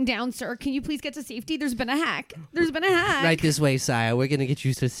everything down, sir. Can you please get to safety? There's been a hack. Right this way, sire. We're gonna get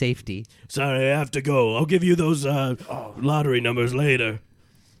you to safety. Sorry, I have to go. I'll give you those lottery numbers later.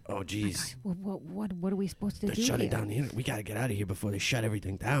 Oh, jeez. Well, what are we supposed to They're do shutting here? down the internet. We gotta get out of here before they shut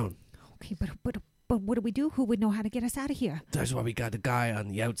everything down. Okay, but what do we do? Who would know how to get us out of here? That's why we got the guy on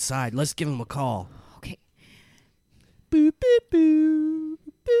the outside. Let's give him a call. Okay. Boop, boop, boop.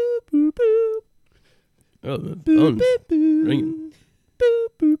 Boop, boop, boop. Oh, the Boop, phone's boop, boop. ringing. Boop,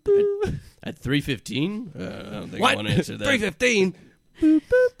 boop, boop. At 3:15? I don't think What? I want to answer that. 3:15. Boop,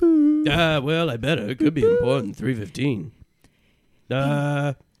 boop, boop. Well, I better. It could be important. 3:15.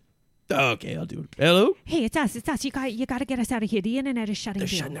 Okay, I'll do it. Hello? Hey, it's us. You got to get us out of here. The internet is shutting They're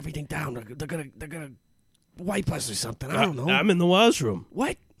down. shutting everything down. They're gonna wipe us or something. I don't know. I'm in the washroom.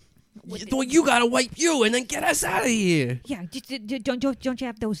 What? You gotta wipe you and then get us out of here. Yeah, don't you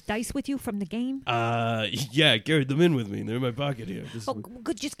have those dice with you from the game? Yeah, I carried them in with me. They're in my pocket here. Oh,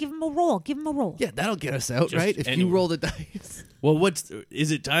 good. Just give him a roll. Give him a roll. Yeah, that'll get us out, Just right? If anyone. you roll the dice. Well,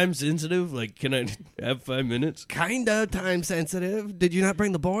 is it time sensitive? Like, can I have 5 minutes? Kinda time sensitive. Did you not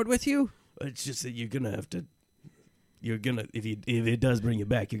bring the board with you? It's just that you're gonna have to. If it does bring you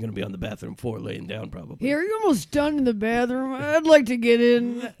back, you're gonna be on the bathroom floor laying down probably. Here, you're almost done in the bathroom. I'd like to get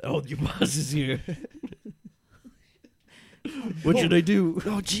in. Oh, your boss is here. What should I do?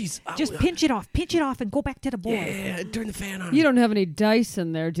 Oh, jeez. Just pinch it off, and go back to the board. Yeah, turn the fan on. You don't have any dice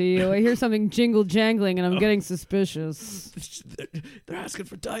in there, do you? I hear something jingle jangling, and I'm getting suspicious. They're asking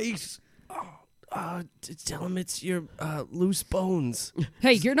for dice. Tell him it's your loose bones.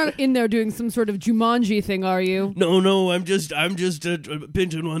 Hey, you're not in there doing some sort of Jumanji thing, are you? No, I'm just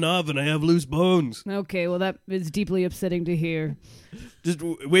pinching one off, and I have loose bones. Okay, well, that is deeply upsetting to hear. Just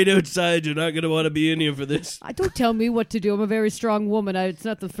wait outside. You're not gonna want to be in here for this. Don't tell me what to do. I'm a very strong woman. It's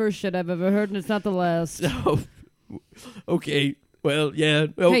not the first shit I've ever heard, and it's not the last. Oh, okay. Well, yeah.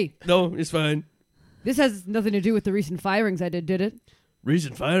 Oh, Hey. No, it's fine. This has nothing to do with the recent firings I did it?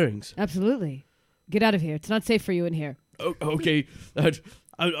 Recent firings. Absolutely. Get out of here. It's not safe for you in here. Oh, okay.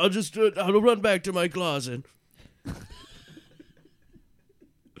 I'll just I'll run back to my closet.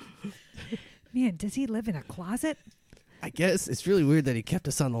 Man, does he live in a closet? I guess it's really weird that he kept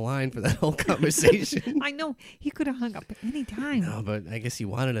us on the line for that whole conversation. I know he could have hung up at any time. No, but I guess he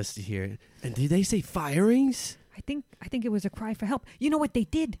wanted us to hear it. And did they say firings? I think it was a cry for help. You know what they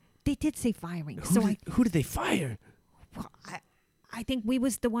did? They did say firing. Who did they fire? I think we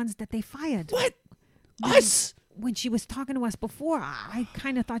was the ones that they fired. What? Us? When she was talking to us before, I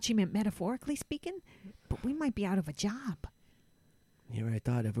kind of thought she meant metaphorically speaking, but we might be out of a job. Here I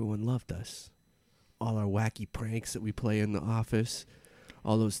thought everyone loved us. All our wacky pranks that we play in the office.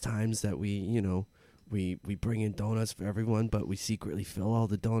 All those times that we bring in donuts for everyone, but we secretly fill all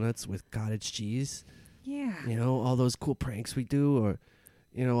the donuts with cottage cheese. Yeah. All those cool pranks we do, or,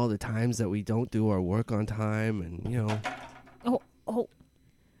 all the times that we don't do our work on time, and, Oh.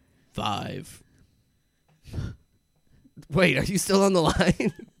 5. Wait, are you still on the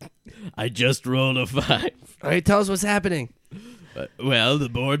line? I just rolled a 5. All right, tell us what's happening. Well, the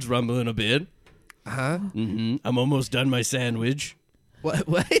board's rumbling a bit. Huh? Mm-hmm. I'm almost done my sandwich.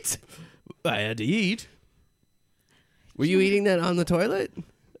 What? I had to eat. Were you eating that on the toilet?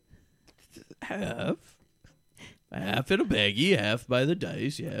 Half in a baggie, half by the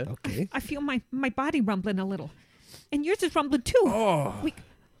dice, yeah. Okay. I feel my body rumbling a little. And yours is rumbling too. Oh,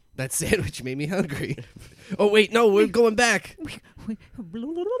 that sandwich made me hungry. Oh, wait, no, we're going back.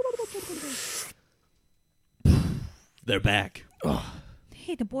 They're back. Oh,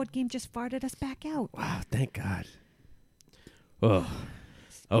 Hey, the board game just farted us back out. wow, thank God. Oh,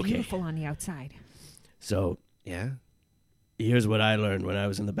 okay. Beautiful on the outside. So Yeah? here's what I learned when I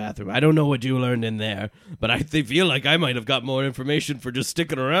was in the bathroom. I don't know what you learned in there, but I feel like I might have got more information for just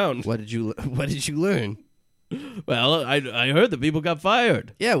sticking around. What did you learn? Well, I heard that people got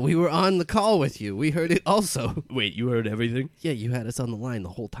fired. Yeah, we were on the call with you. We heard it also. Wait, you heard everything? Yeah, you had us on the line the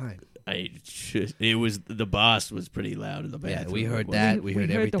whole time. The boss was pretty loud in the bathroom. Yeah, we heard that. We heard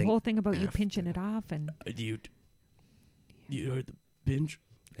the everything. whole thing about you pinching it off, and You heard the pinch?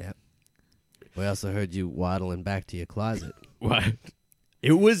 Yeah. We also heard you waddling back to your closet. What?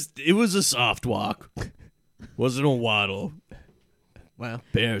 It was a soft walk. Wasn't a waddle. Well,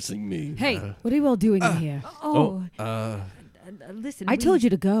 Embarrassing me. Hey, What are you all doing in here? listen. I told you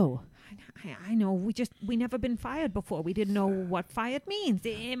to go. I know. We never been fired before. We didn't know what fired means.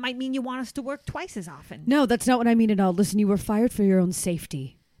 It might mean you want us to work twice as often. No, that's not what I mean at all. Listen, you were fired for your own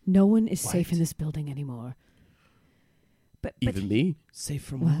safety. No one is safe in this building anymore. But Even me? safe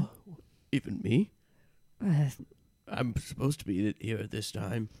from What? what? Even me? Uh, I'm supposed to be here at this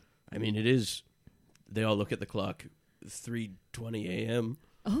time. I mean, it is. They all look at the clock. 3:20 a.m.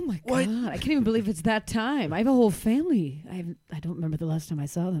 oh my What? God! I can't even believe it's that time. I have a whole family. I don't remember the last time I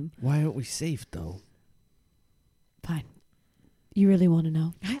saw them. Why aren't we safe, though? Fine. You really want to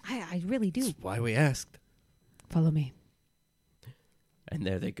know? I really do. That's why we asked. Follow me. And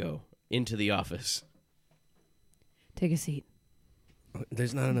there they go into the office. Take a seat.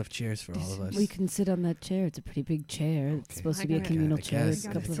 There's not enough chairs for all of us. We can sit on that chair. It's a pretty big chair. It's supposed to be a communal I chair. guess. It's a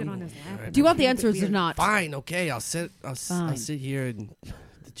Gotta couple of sit them. on his lap. Do you want the answers or not? Fine, okay. I'll sit. I'll Fine. sit here, and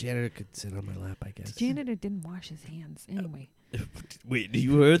the janitor could sit on my lap, I guess. The janitor didn't wash his hands. Anyway. Wait,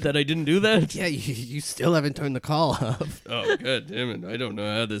 you heard that I didn't do that? Yeah, you still haven't turned the call off. Oh, god damn it. I don't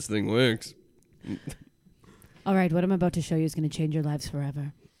know how this thing works. All right, what I'm about to show you is going to change your lives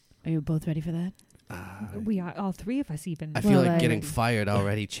forever. Are you both ready for that? We are, all three of us even. I feel Well, like I- getting fired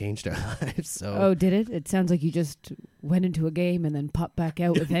already changed our lives. So Oh, did it? It sounds like you just went into a game and then popped back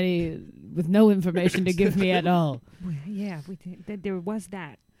out with no information to give me at all. Yeah, there was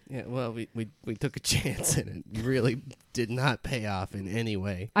that. yeah, well, we took a chance, and it really did not pay off in any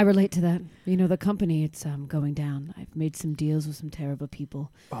way. I relate to that. You know, the company, it's going down. I've made some deals with some terrible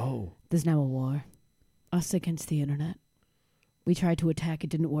people. Oh, There's now a war. Us against the internet. We tried to attack, it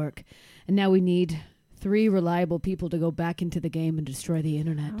didn't work. And now we need 3 reliable people to go back into the game and destroy the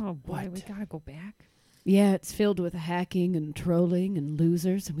internet. Oh boy, What? we gotta go back. Yeah, it's filled with hacking and trolling and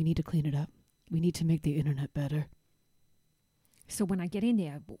losers, and we need to clean it up. We need to make the internet better. So when I get in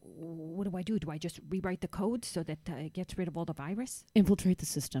there, what do I do? Do I just rewrite the code so that it gets rid of all the virus? Infiltrate the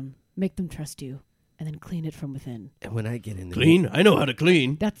system, make them trust you, and then clean it from within. and when I get in there, Clean? I know how to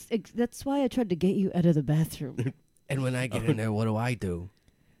clean. That's why I tried to get you out of the bathroom. and when I get in there, what do?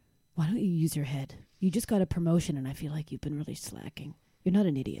 Why don't you use your head? You just got a promotion, and I feel like you've been really slacking. You're not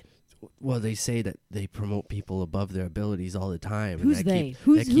an idiot. Well, they say that they promote people above their abilities all the time. and Who's that they? keep-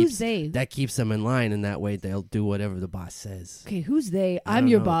 Who's that keeps- they? That keeps them in line, and that way they'll do whatever the boss says. Okay, who's they? I I'm don't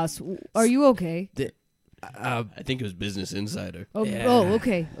your know. boss. Are you okay? I think it was Business Insider. Oh, Yeah. oh,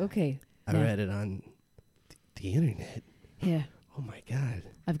 okay, okay. I Yeah. read it on the internet. Here, Oh my god!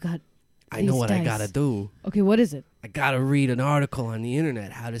 I've got. I know These what I dice. gotta do. Okay, what is it? I gotta read an article on the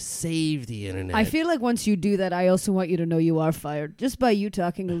internet how to save the internet. I feel like once you do that, I also want you to know you are fired. Just by you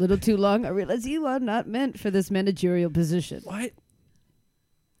talking a little too long, I realize you are not meant for this managerial position. what?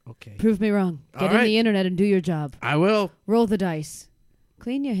 Okay, Prove me wrong. Get All in right. the internet and do your job. I will. Roll the dice.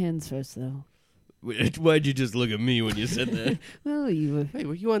 Clean your hands first, though. Why'd you just look at me when you said that? Well, you were. Hey,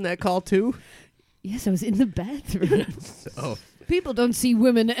 were you on that call too? Yes, I was in the bathroom. Oh, People don't see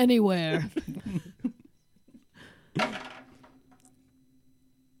women anywhere.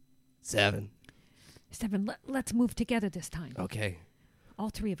 7. 7. Let's move together this time. Okay. All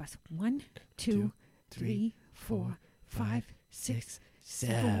 3 of us. 1, 2, 2, 3, 4, 5, 6,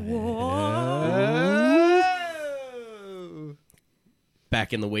 7.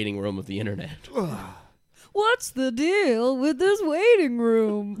 Back in the waiting room of the internet. What's the deal with this waiting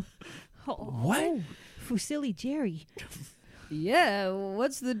room? What? Oh, Fusilli Jerry. Yeah,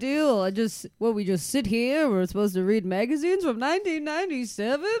 what's the deal? We just sit here? We're supposed to read magazines from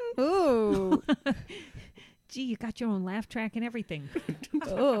 1997? Oh, Gee, you got your own laugh track and everything.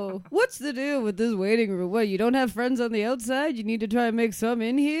 oh. What's the deal with this waiting room? What, you don't have friends on the outside? You need to try and make some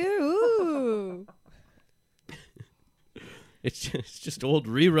in here? Ooh. It's just old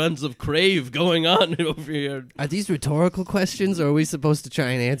reruns of Crave going on over here. Are these rhetorical questions, or are we supposed to try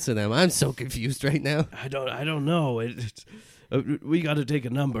and answer them? I'm so confused right now. I don't know. We got to take a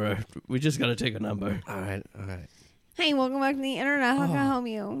number. We just got to take a number. All right. Hey, welcome back to the internet. How can I help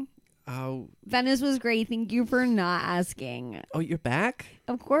you? Oh, Venice was great. Thank you for not asking. you're back?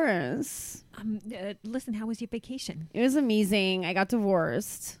 Of course. Listen, how was your vacation? It was amazing. I got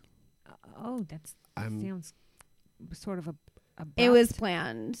divorced. Oh, that sounds sort of abrupt. It was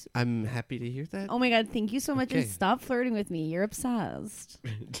planned. I'm happy to hear that. Oh my God, thank you so much. Okay. And stop flirting with me. You're obsessed.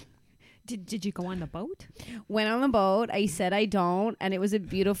 Did you go on the boat? Went on the boat. I said I don't. And it was a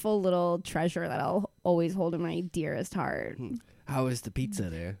beautiful little treasure that I'll always hold in my dearest heart. How is the pizza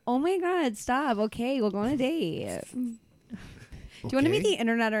there? Oh my God, stop. Okay, we'll go on a date. Do you want to meet the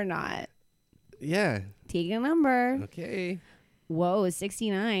internet or not? Yeah. Take a number. Okay. Whoa,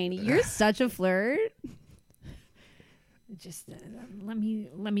 69. You're such a flirt. Just let me.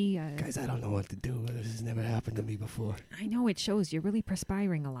 Guys, I don't know what to do. This has never happened to me before. I know it shows. You're really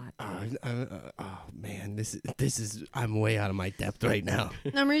perspiring a lot. Oh man, this is. I'm way out of my depth right now.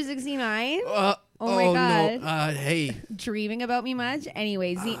 Number 69. Oh my God. No. Hey. Dreaming about me much?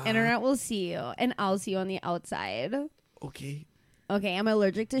 Anyways, the internet will see you, and I'll see you on the outside. Okay. Okay, I'm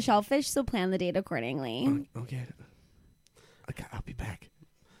allergic to shellfish, so plan the date accordingly. Okay. I'll be back.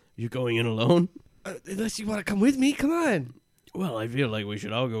 You going in alone? Unless you want to come with me, come on. Well, I feel like we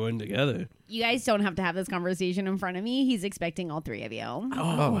should all go in together. You guys don't have to have this conversation in front of me. He's expecting all three of you.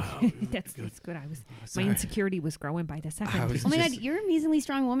 That's good. My Sorry. insecurity was growing by the second. Oh my God, you're an amazingly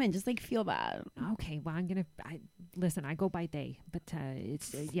strong woman. Just feel bad. Okay, well, listen. I go by day, but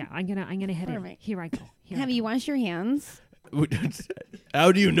it's I'm gonna head in. Perfect. Here I go. Have you washed your hands?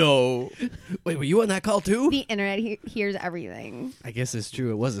 How do you know? Wait, were you on that call too? The internet hears everything. I guess it's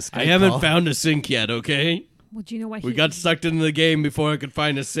true. It was a Skype I haven't call. found a sink yet, okay? Well, do you know what? We got sucked into the game before I could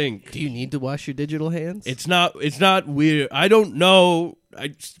find a sink. Do you need to wash your digital hands? It's not weird. I don't know.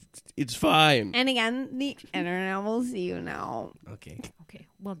 It's fine. And again, the internet will see you now. Okay. Okay.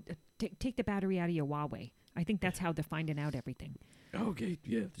 Well, take the battery out of your Huawei. I think that's how they're finding out everything. Okay,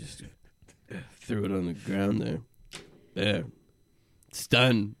 yeah, just threw it on the ground there. There. It's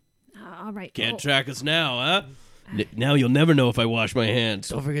done. All right. Can't track us now, huh? Now you'll never know if I wash my hands.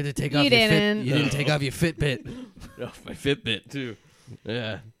 Don't forget to take You off your didn't. You didn't take off your Fitbit Oh, my Fitbit, too.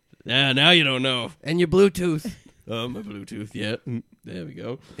 Yeah. Yeah, now you don't know. and your Bluetooth Oh, my Bluetooth, yeah. There we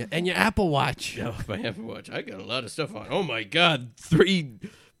go. and your Apple Watch. Oh, my Apple Watch. I got a lot of stuff on. Oh, my God.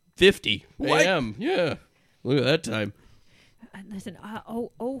 3:50 What? a.m. Yeah. Look at that time. Listen.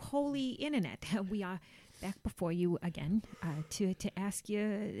 Holy internet. We are back before you again to ask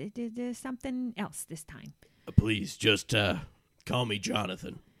you something else this time. Please, just call me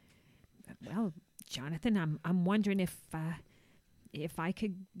Jonathan. Well, Jonathan, I'm wondering if I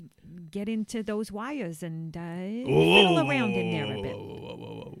could get into those wires and fiddle around in there a bit.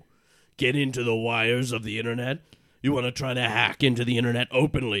 Whoa. Get into the wires of the internet? You want to try to hack into the internet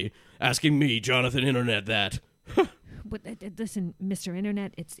openly, asking me, Jonathan Internet, that? But listen, Mr.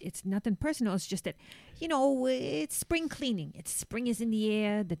 Internet, it's nothing personal. It's just that, it's spring cleaning. Spring is in the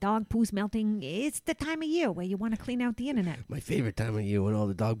air. The dog poo's melting. It's the time of year where you want to clean out the internet. My favorite time of year when all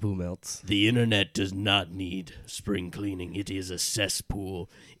the dog poo melts. The internet does not need spring cleaning. It is a cesspool.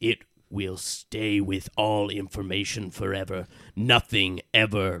 It will stay with all information forever. Nothing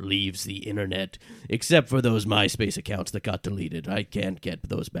ever leaves the internet, except for those MySpace accounts that got deleted. I can't get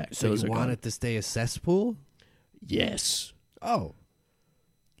those back. So those you are want gone. it to stay a cesspool? Yes. Oh,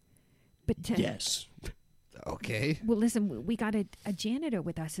 But Yes. okay. well, listen, we got a janitor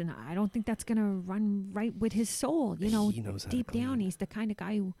with us, and I don't think that's gonna run right with his soul. He knows how to Deep down, clean. he's the kind of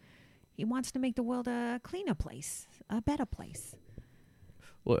guy who he wants to make the world a cleaner place, a better place.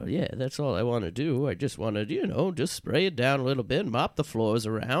 Well, yeah, that's all I want to do. I just want to, just spray it down a little bit, mop the floors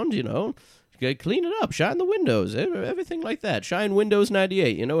around, clean it up, shine the windows, everything like that. Shine Windows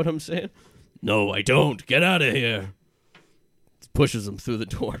 98, you know what I'm saying? No, I don't. Get out of here. Pushes him through the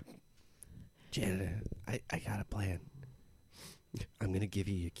door. Janitor, I got a plan. I'm going to give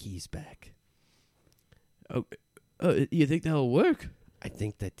you your keys back. Oh, you think that'll work? I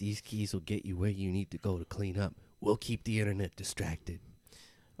think that these keys will get you where you need to go to clean up. We'll keep the internet distracted.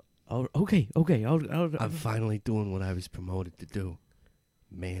 Oh, okay. I'll I'm finally doing what I was promoted to do.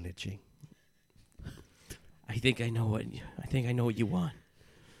 Managing. I think I know what you want.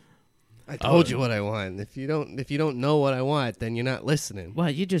 I told you what I want. If you don't know what I want, then you're not listening. Well,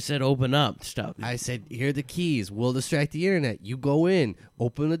 you just said open up. Stop. I said, here are the keys. We'll distract the internet. You go in,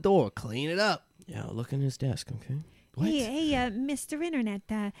 open the door, clean it up. Yeah, I'll look in his desk, okay? What? Hey, Mr. Internet,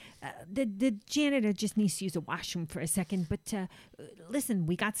 the janitor just needs to use the washroom for a second. But listen,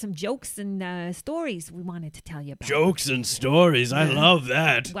 we got some jokes and stories we wanted to tell you about. Jokes and stories. I love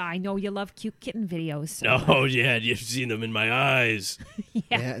that. Well, I know you love cute kitten videos. So, Oh, yeah, you've seen them in my eyes.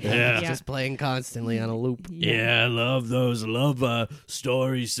 Yeah, Yeah. just playing constantly on a loop. Yeah, I love those. I love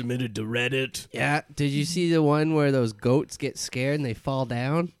stories submitted to Reddit. Yeah, did you see the one where those goats get scared and they fall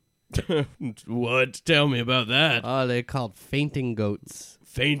down? What? Tell me about that. Oh, they're called fainting goats.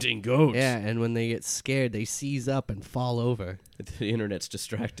 Fainting goats. Yeah, and when they get scared, they seize up and fall over. The internet's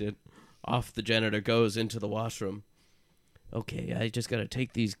distracted. Off the janitor goes into the washroom. Okay, I just gotta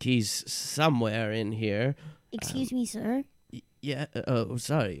take these keys somewhere in here. Excuse me, sir. Yeah,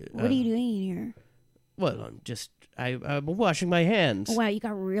 sorry. What are you doing in here? Well, I'm washing my hands. Oh, wow, you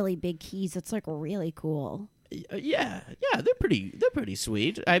got really big keys. That's really cool. Yeah, they're pretty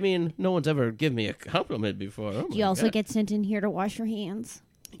sweet. I mean, no one's ever given me a compliment before. Oh Do you my also God. get sent in here to wash your hands?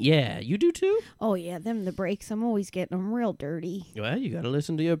 Yeah, you do too? Oh, yeah, them the breaks. I'm always getting them real dirty. Well, you got to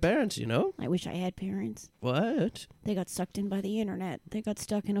listen to your parents, you know? I wish I had parents. What? They got sucked in by the internet. They got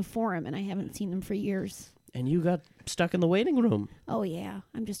stuck in a forum, and I haven't seen them for years. And you got stuck in the waiting room. Oh, yeah,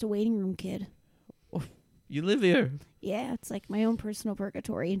 I'm just a waiting room kid. You live here. Yeah, it's like my own personal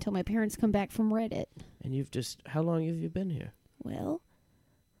purgatory until my parents come back from Reddit. And how long have you been here? Well,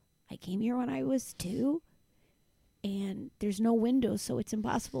 I came here when I was 2, and there's no window, so it's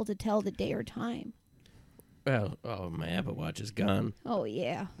impossible to tell the day or time. Well, my Apple Watch is gone. Oh,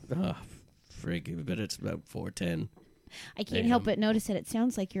 yeah. Oh, frig, but it's about 4:10. I can't help but notice that it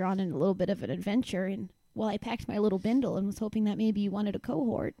sounds like you're on a little bit of an adventure, and, well, I packed my little bindle and was hoping that maybe you wanted a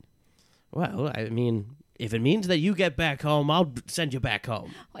cohort. Well, I mean, if it means that you get back home, I'll send you back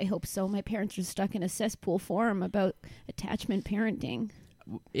home. I hope so. My parents are stuck in a cesspool forum about attachment parenting.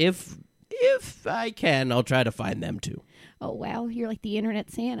 If I can, I'll try to find them too. Oh, wow. You're like the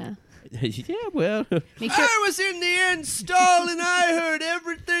internet Santa. Yeah, well, Make sure. I was in the install and I heard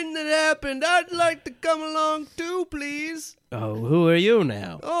everything that happened. I'd like to come along too, please. oh, who are you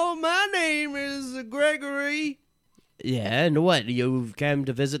now? Oh, my name is Gregory. Yeah, and what? You came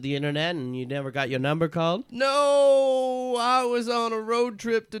to visit the internet and you never got your number called? No, I was on a road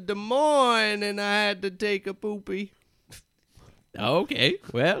trip to Des Moines and I had to take a poopy. Okay,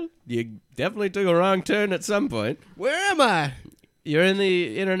 well, you definitely took a wrong turn at some point. Where am I? You're in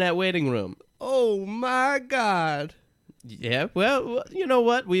the internet waiting room. Oh, my God. Yeah, well, you know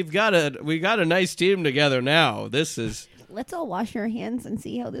what? We got a nice team together now. This is... Let's all wash our hands and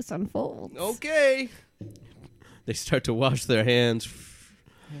see how this unfolds. Okay. They start to wash their hands,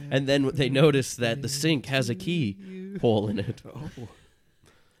 and then they notice that the sink has a key hole in it.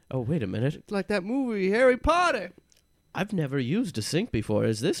 Oh, wait a minute. It's like that movie, Harry Potter. I've never used a sink before.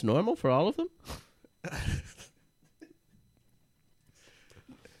 Is this normal for all of them?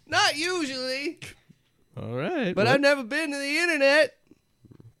 Not usually, All right. but well, I've never been to the internet.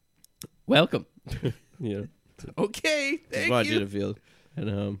 welcome. Yeah. Okay, Just thank want you you. to feel at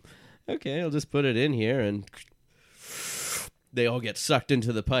home. Okay, I'll just put it in here, and they all get sucked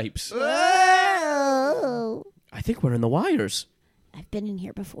into the pipes. Oh. I think we're in the wires. I've been in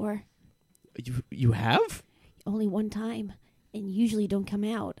here before. You have? Only one time. And usually don't come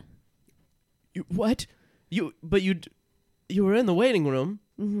out. What? But you were in the waiting room.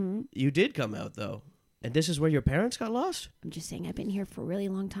 Mm-hmm. You did come out, though. And this is where your parents got lost? I'm just saying I've been here for a really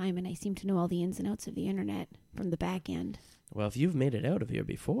long time, and I seem to know all the ins and outs of the internet from the back end. Well, if you've made it out of here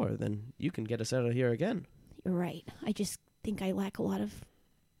before, then you can get us out of here again. You're right. I just think I lack a lot of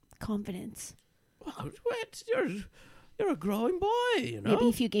confidence. Well, what? You're a growing boy, you know? Maybe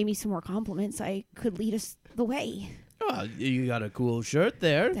if you gave me some more compliments, I could lead us the way. Oh, you got a cool shirt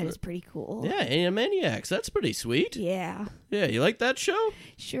there. That is pretty cool. Yeah, Animaniacs. That's pretty sweet. Yeah, Yeah, you like that show?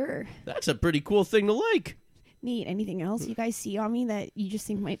 sure. That's a pretty cool thing to like. Neat. Anything else you guys see on me that you just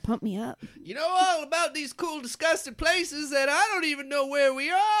think might pump me up? You know all about these cool, disgusting places that I don't even know where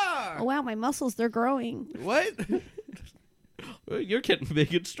we are. Oh, wow, my muscles, they're growing. What? Well, you're getting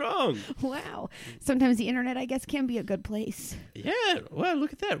big and strong. Wow. Sometimes the internet, I guess, can be a good place. Yeah, well,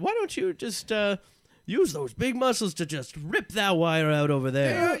 look at that. Why don't you just use those big muscles to just rip that wire out over Hey,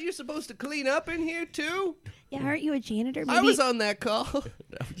 there? aren't you supposed to clean up in here too? Yeah, aren't you a janitor? I was on that call.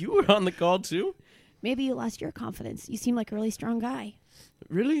 You were on the call, too? Maybe you lost your confidence. You seem like a really strong guy.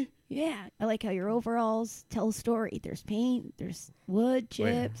 Really? Yeah, I like how your overalls tell a story. There's paint, there's wood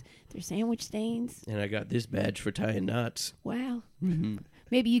chips, there's sandwich stains. And I got this badge for tying knots. Wow. Mm-hmm.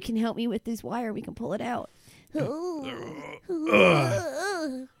 Maybe you can help me with this wire. We can pull it out.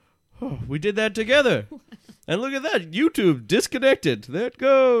 Oh, we did that together. And look at that. YouTube disconnected. There it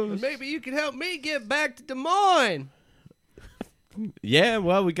goes. Maybe you can help me get back to Des Moines. Yeah,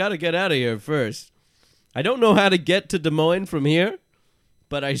 well, we got to get out of here first. I don't know how to get to Des Moines from here,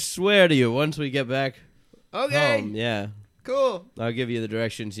 but I swear to you, once we get back Okay, home, yeah, cool. I'll give you the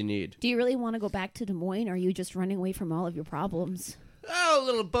directions you need. Do you really want to go back to Des Moines, or are you just running away from all of your problems? Oh, a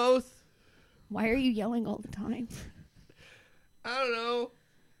little both. Why are you yelling all the time? I don't know.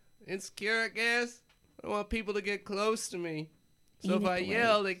 Insecure, I guess. I don't want people to get close to me. So Ain't if it I the way?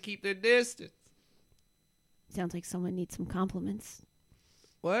 yell, they keep their distance. Sounds like someone needs some compliments.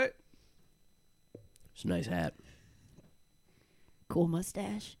 What? It's a nice hat. Cool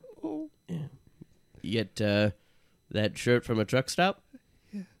mustache. Oh, Yeah. You get that shirt from a truck stop?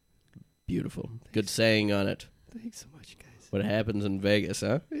 Yeah. Beautiful. Good saying on it. thanks so much, guys. What happens in Vegas,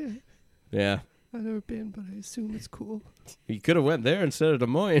 huh? Yeah, Yeah. I've never been, but I assume it's cool. You could have went there instead of Des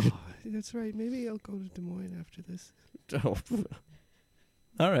Moines. Oh, That's right. Maybe I'll go to Des Moines after this. Oh.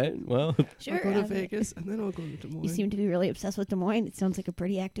 All right. Well, Sure. I'll go to Vegas, and then I'll go to Des Moines. You seem to be really obsessed with Des Moines. It sounds like a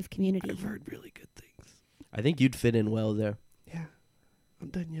pretty active community. I've heard really good things. I think you'd fit in well there. Yeah. I'm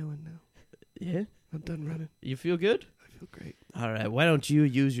done yelling now. Yeah? I'm done running. You feel good? I feel great. All right. Why don't you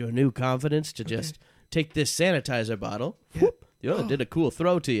use your new confidence to Okay. just take this sanitizer bottle? Yeah. Whoop. You Oh. did a cool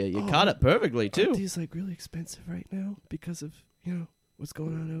throw to you. You Oh. caught it perfectly, Aren't too. these like really expensive right now because of, what's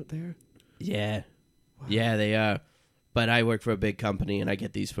going on out there? Yeah. Wow. Yeah, they are. But I work for a big company, and I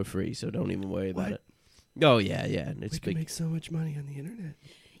get these for free, so don't even worry about What? it. Oh, yeah. It's We can big. make so much money on the internet.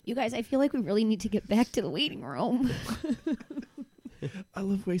 You guys, I feel like we really need to get back to the waiting room. I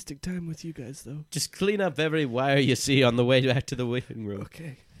love wasting time with you guys, though. Just clean up every wire you see on the way back to the waiting room.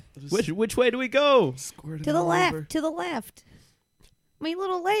 Okay. I'll just Which way do we go? squirt it To the all left. over. To the left. My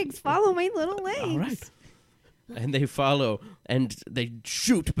little legs. Follow my little legs. All right. And they follow, and they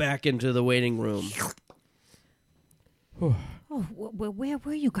shoot back into the waiting room. Oh, where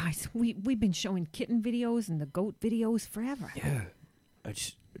were you guys? We've been showing kitten videos and the goat videos forever. Yeah.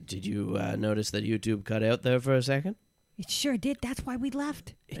 Did you notice that YouTube cut out there for a second? It sure did. That's why we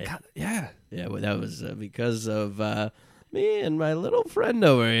left. Yeah. Yeah, well, that was because of me and my little friend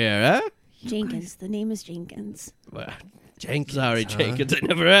over here, huh? Jenkins. The name is Jenkins. Well, Jenkins. sorry, huh? Jenkins, I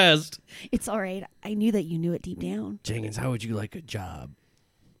never asked. It's all right. I knew that you knew it deep down. Jenkins, how would you like a job?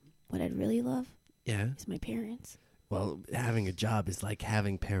 What I'd really love Yeah. is my parents. Well, having a job is like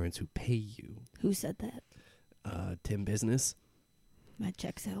having parents who pay you. Who said that? Tim Business. That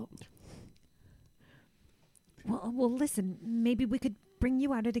checks out. Well, listen. Maybe we could bring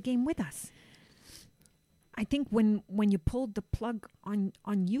you out of the game with us. I think when you pulled the plug on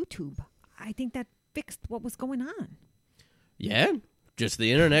YouTube, I think that fixed what was going on. Yeah? Just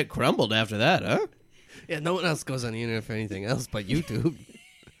the internet crumbled after that, huh? Yeah, no one else goes on the internet for anything else but YouTube.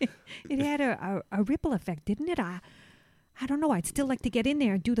 It had a ripple effect, didn't it? I don't know. I'd still like to get in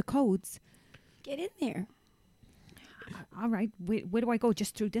there and do the codes. Get in there. All right. Where do I go?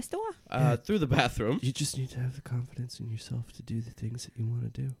 Just through this door? Through the bathroom. You just need to have the confidence in yourself to do the things that you want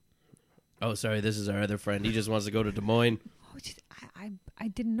to do. Oh, sorry, this is our other friend. He just wants to go to Des Moines. Oh, I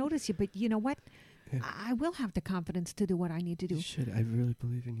didn't notice you, but you know what? Yeah. I will have the confidence to do what I need to do. You should. I really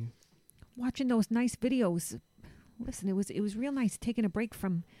believe in you. Watching those nice videos. Listen, it was real nice taking a break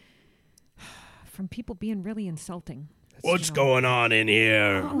from people being really insulting. What's you know. going on in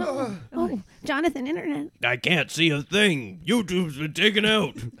here? Oh, Jonathan, internet. I can't see a thing. YouTube's been taken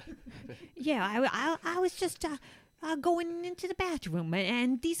out. Yeah, I was just going into the bathroom,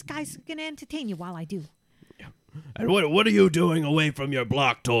 and these guys are gonna entertain you while I do. And what are you doing away from your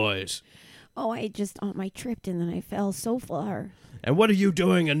block toys? Oh, I just I tripped and then I fell so far. And what are you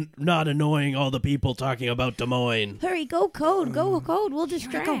doing and not annoying all the people talking about Des Moines? Hurry, go code, go code. We'll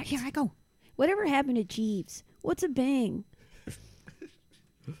distract. Here I go. Whatever happened to Jeeves? What's a bang?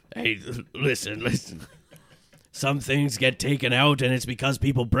 Hey, listen. Some things get taken out, and it's because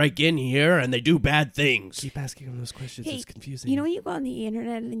people break in here and they do bad things. Keep asking him those questions. Hey, It's confusing. you know when you go on the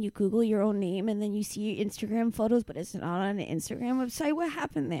internet and then you Google your own name and then you see Instagram photos, but it's not on an Instagram website? What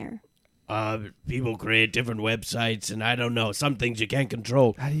happened there? People create different websites, and I don't know. Some things you can't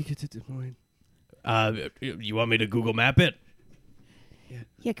control. How do you get to Des Moines? You want me to Google map it?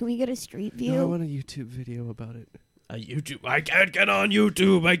 Yeah, can we get a street view? No, I want a YouTube video about it. YouTube. I can't get on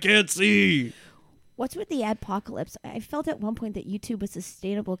YouTube. I can't see. What's with the adpocalypse? I felt at one point that YouTube was a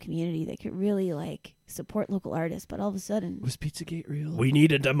sustainable community that could really support local artists, but all of a sudden, Was Pizzagate real? We need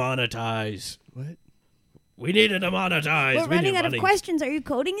to demonetize. What? We need to demonetize. we're We running need out of money. questions. Are you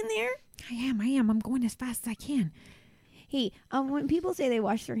coding in there? I am. I'm going as fast as I can. Hey, when people say they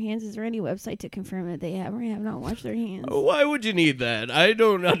wash their hands, is there any website to confirm that they have or have not washed their hands? Why would you need that? I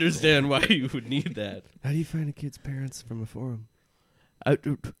don't understand why you would need that. How do you find a kid's parents from a forum? A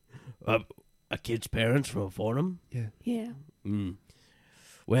kid's parents from a forum? Yeah. Yeah.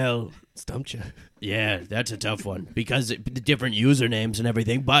 Well, Stumped you. yeah, that's a tough one because the different usernames and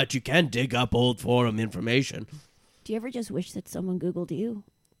everything, but you can dig up old forum information. Do you ever just wish that someone Googled you?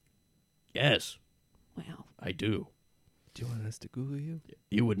 Yes, Wow. I do. Do you want us to Google you?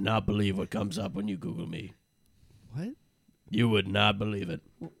 You would not believe what comes up when you Google me. What? You would not believe it.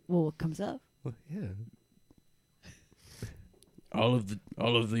 Well, what comes up? Well, yeah. All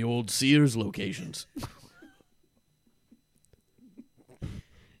of the old Sears locations.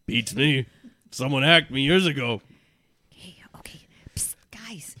 Beats me. Someone hacked me years ago. Okay. Psst,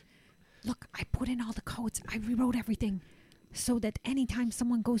 guys. Look, I put in all the codes. I rewrote everything so that anytime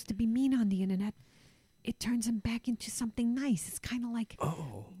someone goes to be mean on the internet, it turns them back into something nice. It's kind of like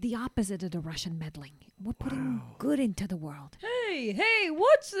the opposite of the Russian meddling. We're putting good into the world. Hey,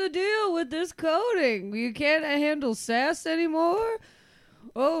 what's the deal with this coding? You can't handle sass anymore?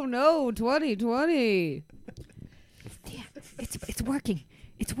 Oh no, 2020. Yeah, it's working.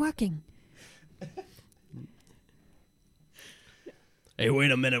 It's working. Hey,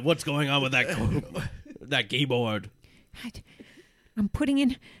 wait a minute. What's going on with that that keyboard? I'm putting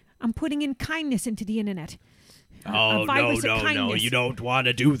in kindness into the internet. Oh, A virus no, of kindness. You don't want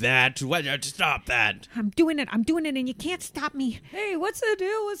to do that. Stop that. I'm doing it, and you can't stop me. Hey, what's the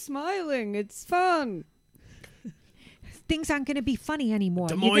deal with smiling? It's fun. Things aren't going to be funny anymore.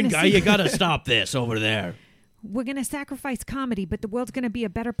 Des You're Moines gonna guy, see- you got to stop this over there. We're going to sacrifice comedy, but the world's going to be a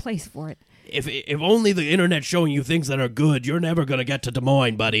better place for it. If only the internet's showing you things that are good, you're never going to get to Des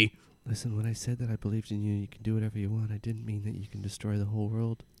Moines, buddy. Listen, when I said that I believed in you, you can do whatever you want, I didn't mean that you can destroy the whole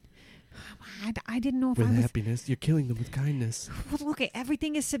world I didn't know if with I was... happiness. You're killing them with kindness. Well, look,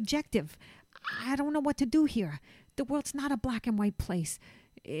 everything is subjective. I don't know what to do here. The world's not a black and white place.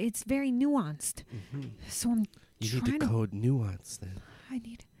 It's very nuanced. Mm-hmm. So I'm You need trying to code nuance then. I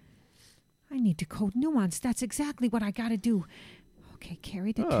need to code nuance. That's exactly what I got to do. Okay,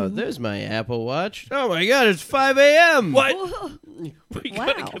 carry the Oh, two. there's my Apple Watch. Oh, my God, it's 5 a.m. What? We Wow.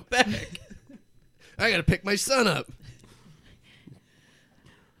 got to get back. I gotta pick my son up.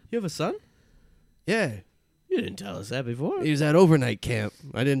 You have a son? Yeah, You didn't tell us that before. he was at overnight camp.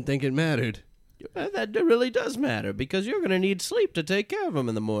 I didn't think it mattered. That really does matter because you're going to need sleep to take care of him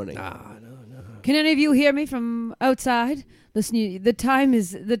in the morning. Ah, no. Can any of you hear me from outside? Listen, the time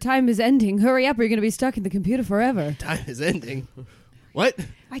is ending. Hurry up, or you're going to be stuck in the computer forever. Time is ending. What?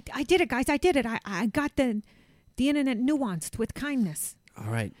 I did it, guys. I did it. I got the internet nuanced with kindness.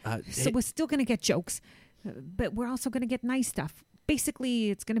 All right. So we're still going to get jokes, but we're also going to get nice stuff.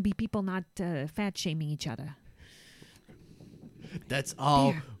 Basically, it's going to be people not fat shaming each other. That's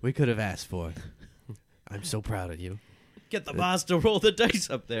all There. we could have asked for. I'm so proud of you. Get the boss to roll the dice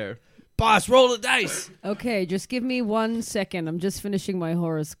up there. Boss, roll the dice. Okay, just give me 1 second. I'm just finishing my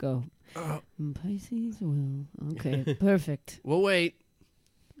horoscope. Oh. Pisces will. Okay, perfect. We'll wait.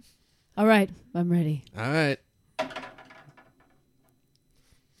 All right, I'm ready. All right.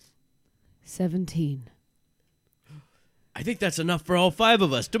 17. I think that's enough for all 5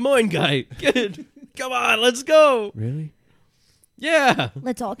 of us. Des Moines guy. Good. Come on, let's go. Really? Yeah.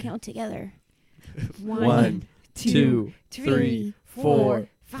 Let's all count together. 1, 2, 3, 4,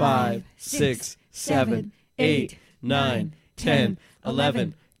 5, 6, 7, 8, 9, 10,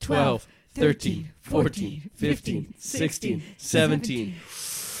 11, 12, 13, 14, 15, 16, 17.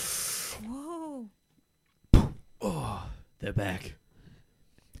 Whoa. Oh, they're back.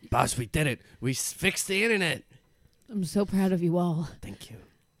 Boss, we did it. We fixed the internet. I'm so proud of you all. Thank you.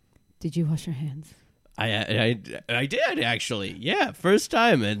 Did you wash your hands? I did, actually. Yeah, first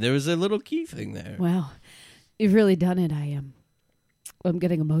time, and there was a little key thing there. Wow, you've really done it. I'm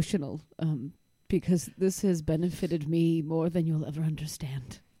getting emotional because this has benefited me more than you'll ever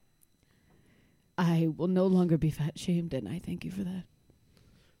understand. I will no longer be fat shamed, and I thank you for that.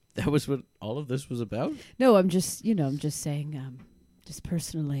 That was what all of this was about? No, I'm just saying, just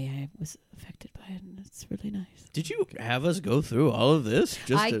personally, I was affected by it, and it's really nice. Did you have us go through all of this?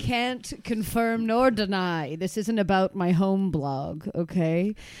 I can't confirm nor deny. This isn't about my home blog,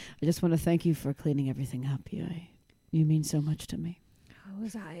 okay? I just want to thank you for cleaning everything up. You mean so much to me.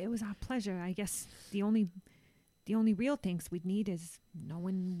 It was our pleasure. I guess the only real things we'd need is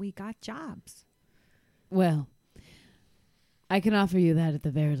knowing we got jobs. Well, I can offer you that at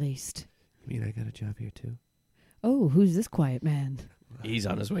the very least. You mean I got a job here too? Oh, who's this quiet man? He's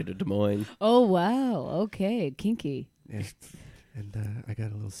on his way to Des Moines. Oh, wow. Okay, kinky. Yeah. And I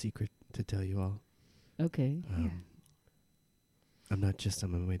got a little secret to tell you all. Okay. I'm not just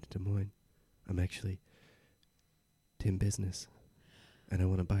on my way to Des Moines. I'm actually Tim Business, and I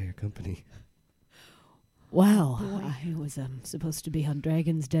want to buy your company. Wow. Boy. I was supposed to be on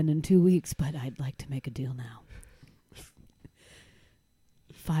Dragon's Den in 2 weeks, but I'd like to make a deal now.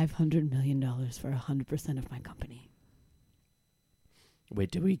 $500 million for 100% of my company. Wait,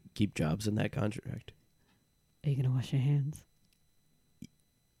 did we keep jobs in that contract? Are you going to wash your hands?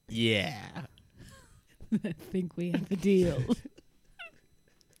 Yeah. I think we have a deal.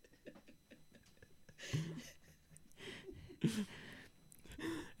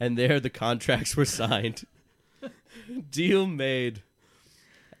 And there the contracts were signed. Deal made.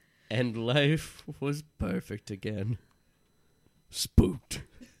 And life was perfect again. Spooked.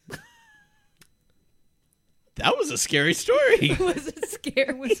 That was a scary story. Was it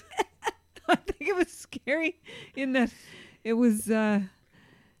scary? I think it was scary in that it was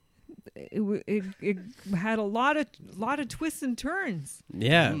it had a lot of twists and turns.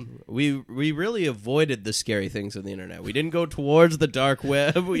 Yeah, we really avoided the scary things on the internet. We didn't go towards the dark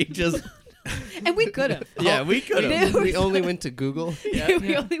web. We just And we could have. yeah, we could have. We only went to Google.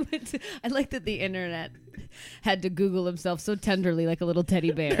 We only went to. I like that the internet had to Google himself so tenderly, like a little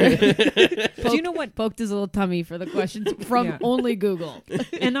teddy bear. Do you know what? Poked his little tummy for the questions from Yeah. only Google.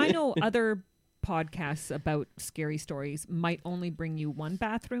 And I know other podcasts about scary stories might only bring you one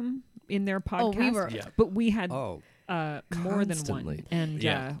bathroom in their podcast. Oh, we were. Yeah. But we had Oh, more than constantly. one. And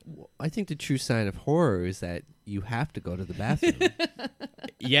Yeah. I think the true sign of horror is that you have to go to the bathroom,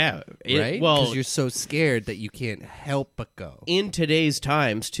 Yeah, right? Well, Because you're so scared that you can't help but go. in today's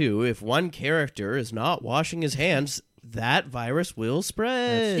times too, if one character is not washing his hands, that virus will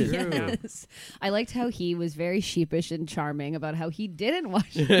spread. That's true. Yes. I liked how he was very sheepish and charming about how he didn't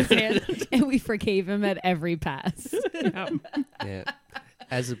wash his hands, and we forgave him at every pass. Yeah.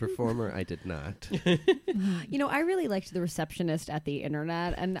 As a performer, I did not. You know, I really liked the receptionist at the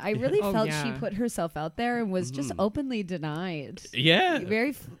internet, and I really Oh, felt yeah. she put herself out there and was just openly denied. Yeah.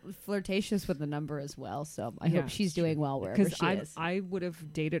 Very flirtatious with the number as well. So I Yeah. hope she's doing well wherever because she is. I would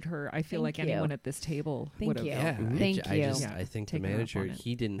have dated her. I feel Thank like you. anyone at this table Thank would have. you. Yeah, Thank you. Yeah, I think the taking her up manager, on it.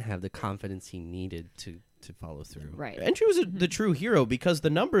 he didn't have the confidence he needed to follow through. Right. And she was the true hero because the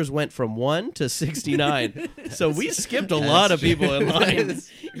numbers went from 1 to 69. So we skipped a lot of people in line.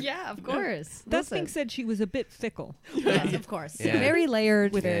 Yeah, of course. That being said, she was a bit fickle Yes, of course. Yeah. Very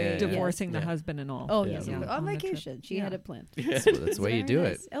layered. with Yeah. divorcing the Yeah. husband and all. Oh, Yeah. yes. Yeah. On the trip. vacation. She Yeah. had it planned. That's the way you do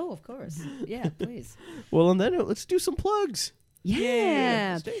it. Oh, of course. Yeah, please. Well, and then let's do some plugs.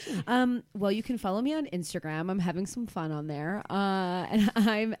 Yeah. Stacey. Well, you can follow me on Instagram. I'm having some fun on there. And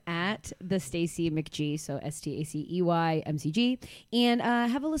I'm at the Stacey McG, so STACEYMCG. And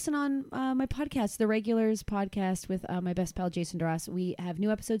have a listen on my podcast, The Regulars podcast with my best pal, Jason Duras. We have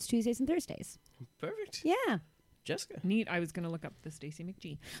new episodes Tuesdays and Thursdays. Perfect. Yeah. Jessica. Neat. I was going to look up the Stacey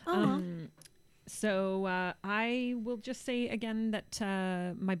McG. Aw. So I will just say again that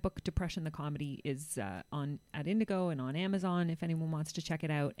my book Depression the Comedy is on at Indigo and on Amazon if anyone wants to check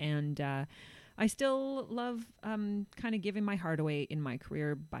it out. And I still love kind of giving my heart away in my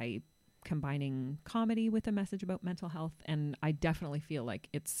career by combining comedy with a message about mental health. And I definitely feel like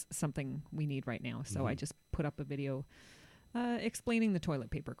it's something we need right now. So I just put up a video explaining the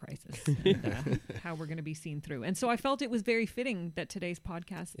toilet paper crisis and how we're going to be seen through. And so I felt it was very fitting that today's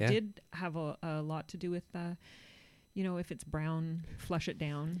podcast did have a lot to do with, if it's brown, flush it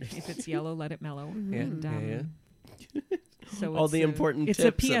down. If it's yellow, let it mellow. Yeah, And, so All it's the a- important it's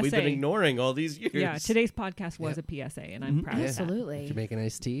tips a PSA. that we've been ignoring all these years. Yeah, today's podcast was a PSA, and I'm proud of that. Absolutely. If you're making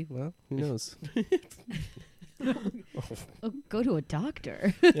iced tea, well, who knows? Oh, go to a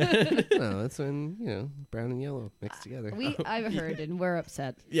doctor. No, that's when, brown and yellow mixed together. I've heard, and we're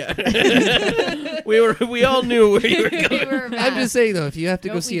upset. Yeah. we all knew where you were going. We were I'm mad. just saying, though, if you have to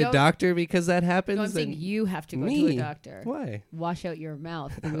No, go we see a don't- doctor because that happens, No, I'm saying then you have to go to me. a doctor. Why? Wash out your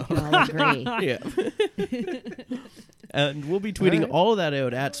mouth, and we can all agree. Yeah. And we'll be tweeting All right. all of that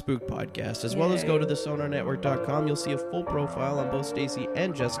out at Spook Podcast, as well as Yay. go to thesonarnetwork.com. You'll see a full profile on both Stacey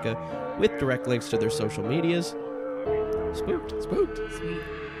and Jessica with direct links to their social medias. Spooked. Sweet.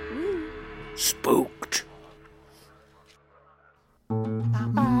 Spooked.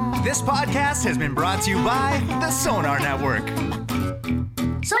 This podcast has been brought to you by the Sonar Network.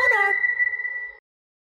 Sonar!